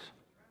Christ.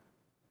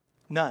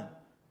 None.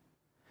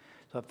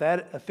 So if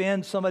that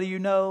offends somebody you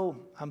know,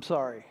 I'm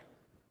sorry.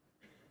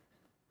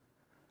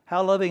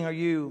 How loving are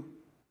you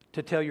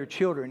to tell your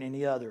children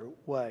any other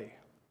way,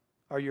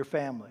 or your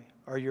family,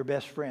 or your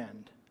best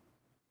friend?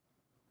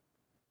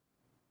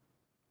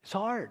 It's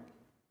hard,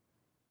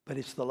 but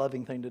it's the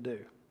loving thing to do.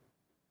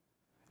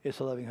 It's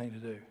a loving thing to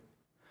do.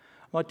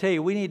 I'm going to tell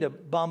you, we need to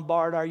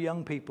bombard our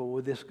young people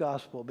with this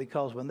gospel,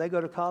 because when they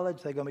go to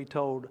college, they're going to be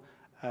told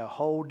a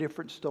whole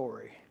different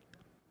story.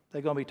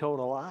 They're going to be told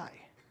a lie.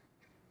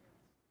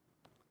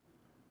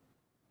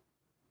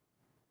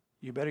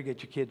 You better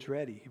get your kids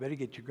ready. You better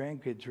get your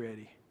grandkids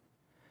ready.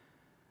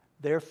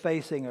 They're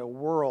facing a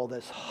world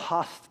that's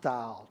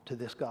hostile to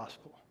this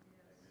gospel.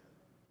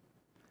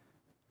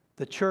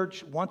 The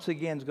church, once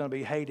again, is going to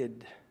be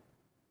hated.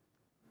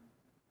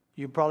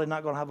 You're probably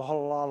not going to have a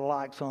whole lot of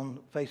likes on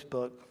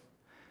Facebook.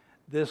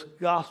 This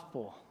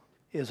gospel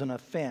is an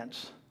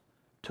offense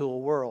to a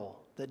world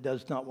that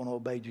does not want to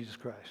obey Jesus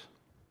Christ.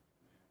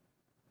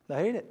 They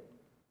hate it.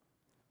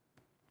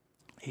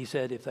 He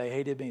said, if they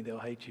hated me, they'll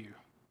hate you.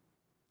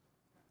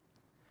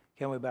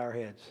 Can we bow our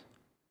heads?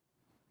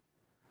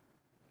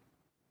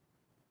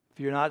 If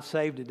you're not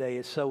saved today,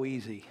 it's so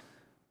easy.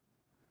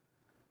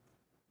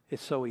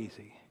 It's so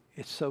easy.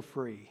 It's so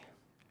free.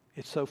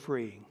 It's so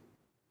freeing.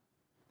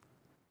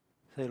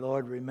 Say,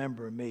 Lord,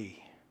 remember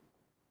me.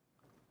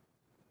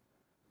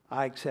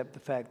 I accept the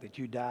fact that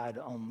you died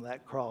on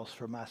that cross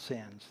for my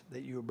sins,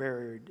 that you were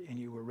buried and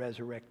you were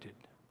resurrected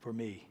for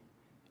me.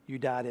 You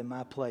died in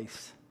my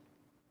place.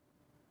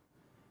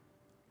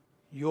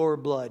 Your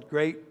blood,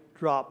 great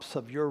drops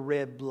of your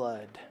red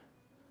blood,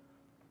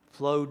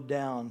 flowed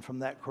down from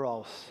that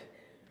cross.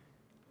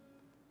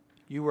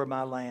 You were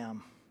my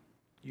lamb.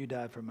 You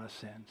died for my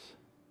sins.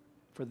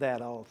 For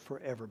that, I'll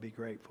forever be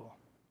grateful.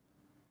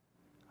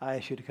 I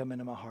ask you to come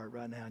into my heart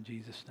right now in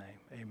Jesus'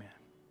 name. Amen.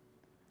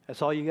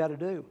 That's all you got to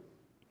do.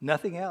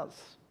 Nothing else.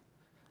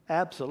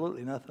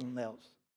 Absolutely nothing else.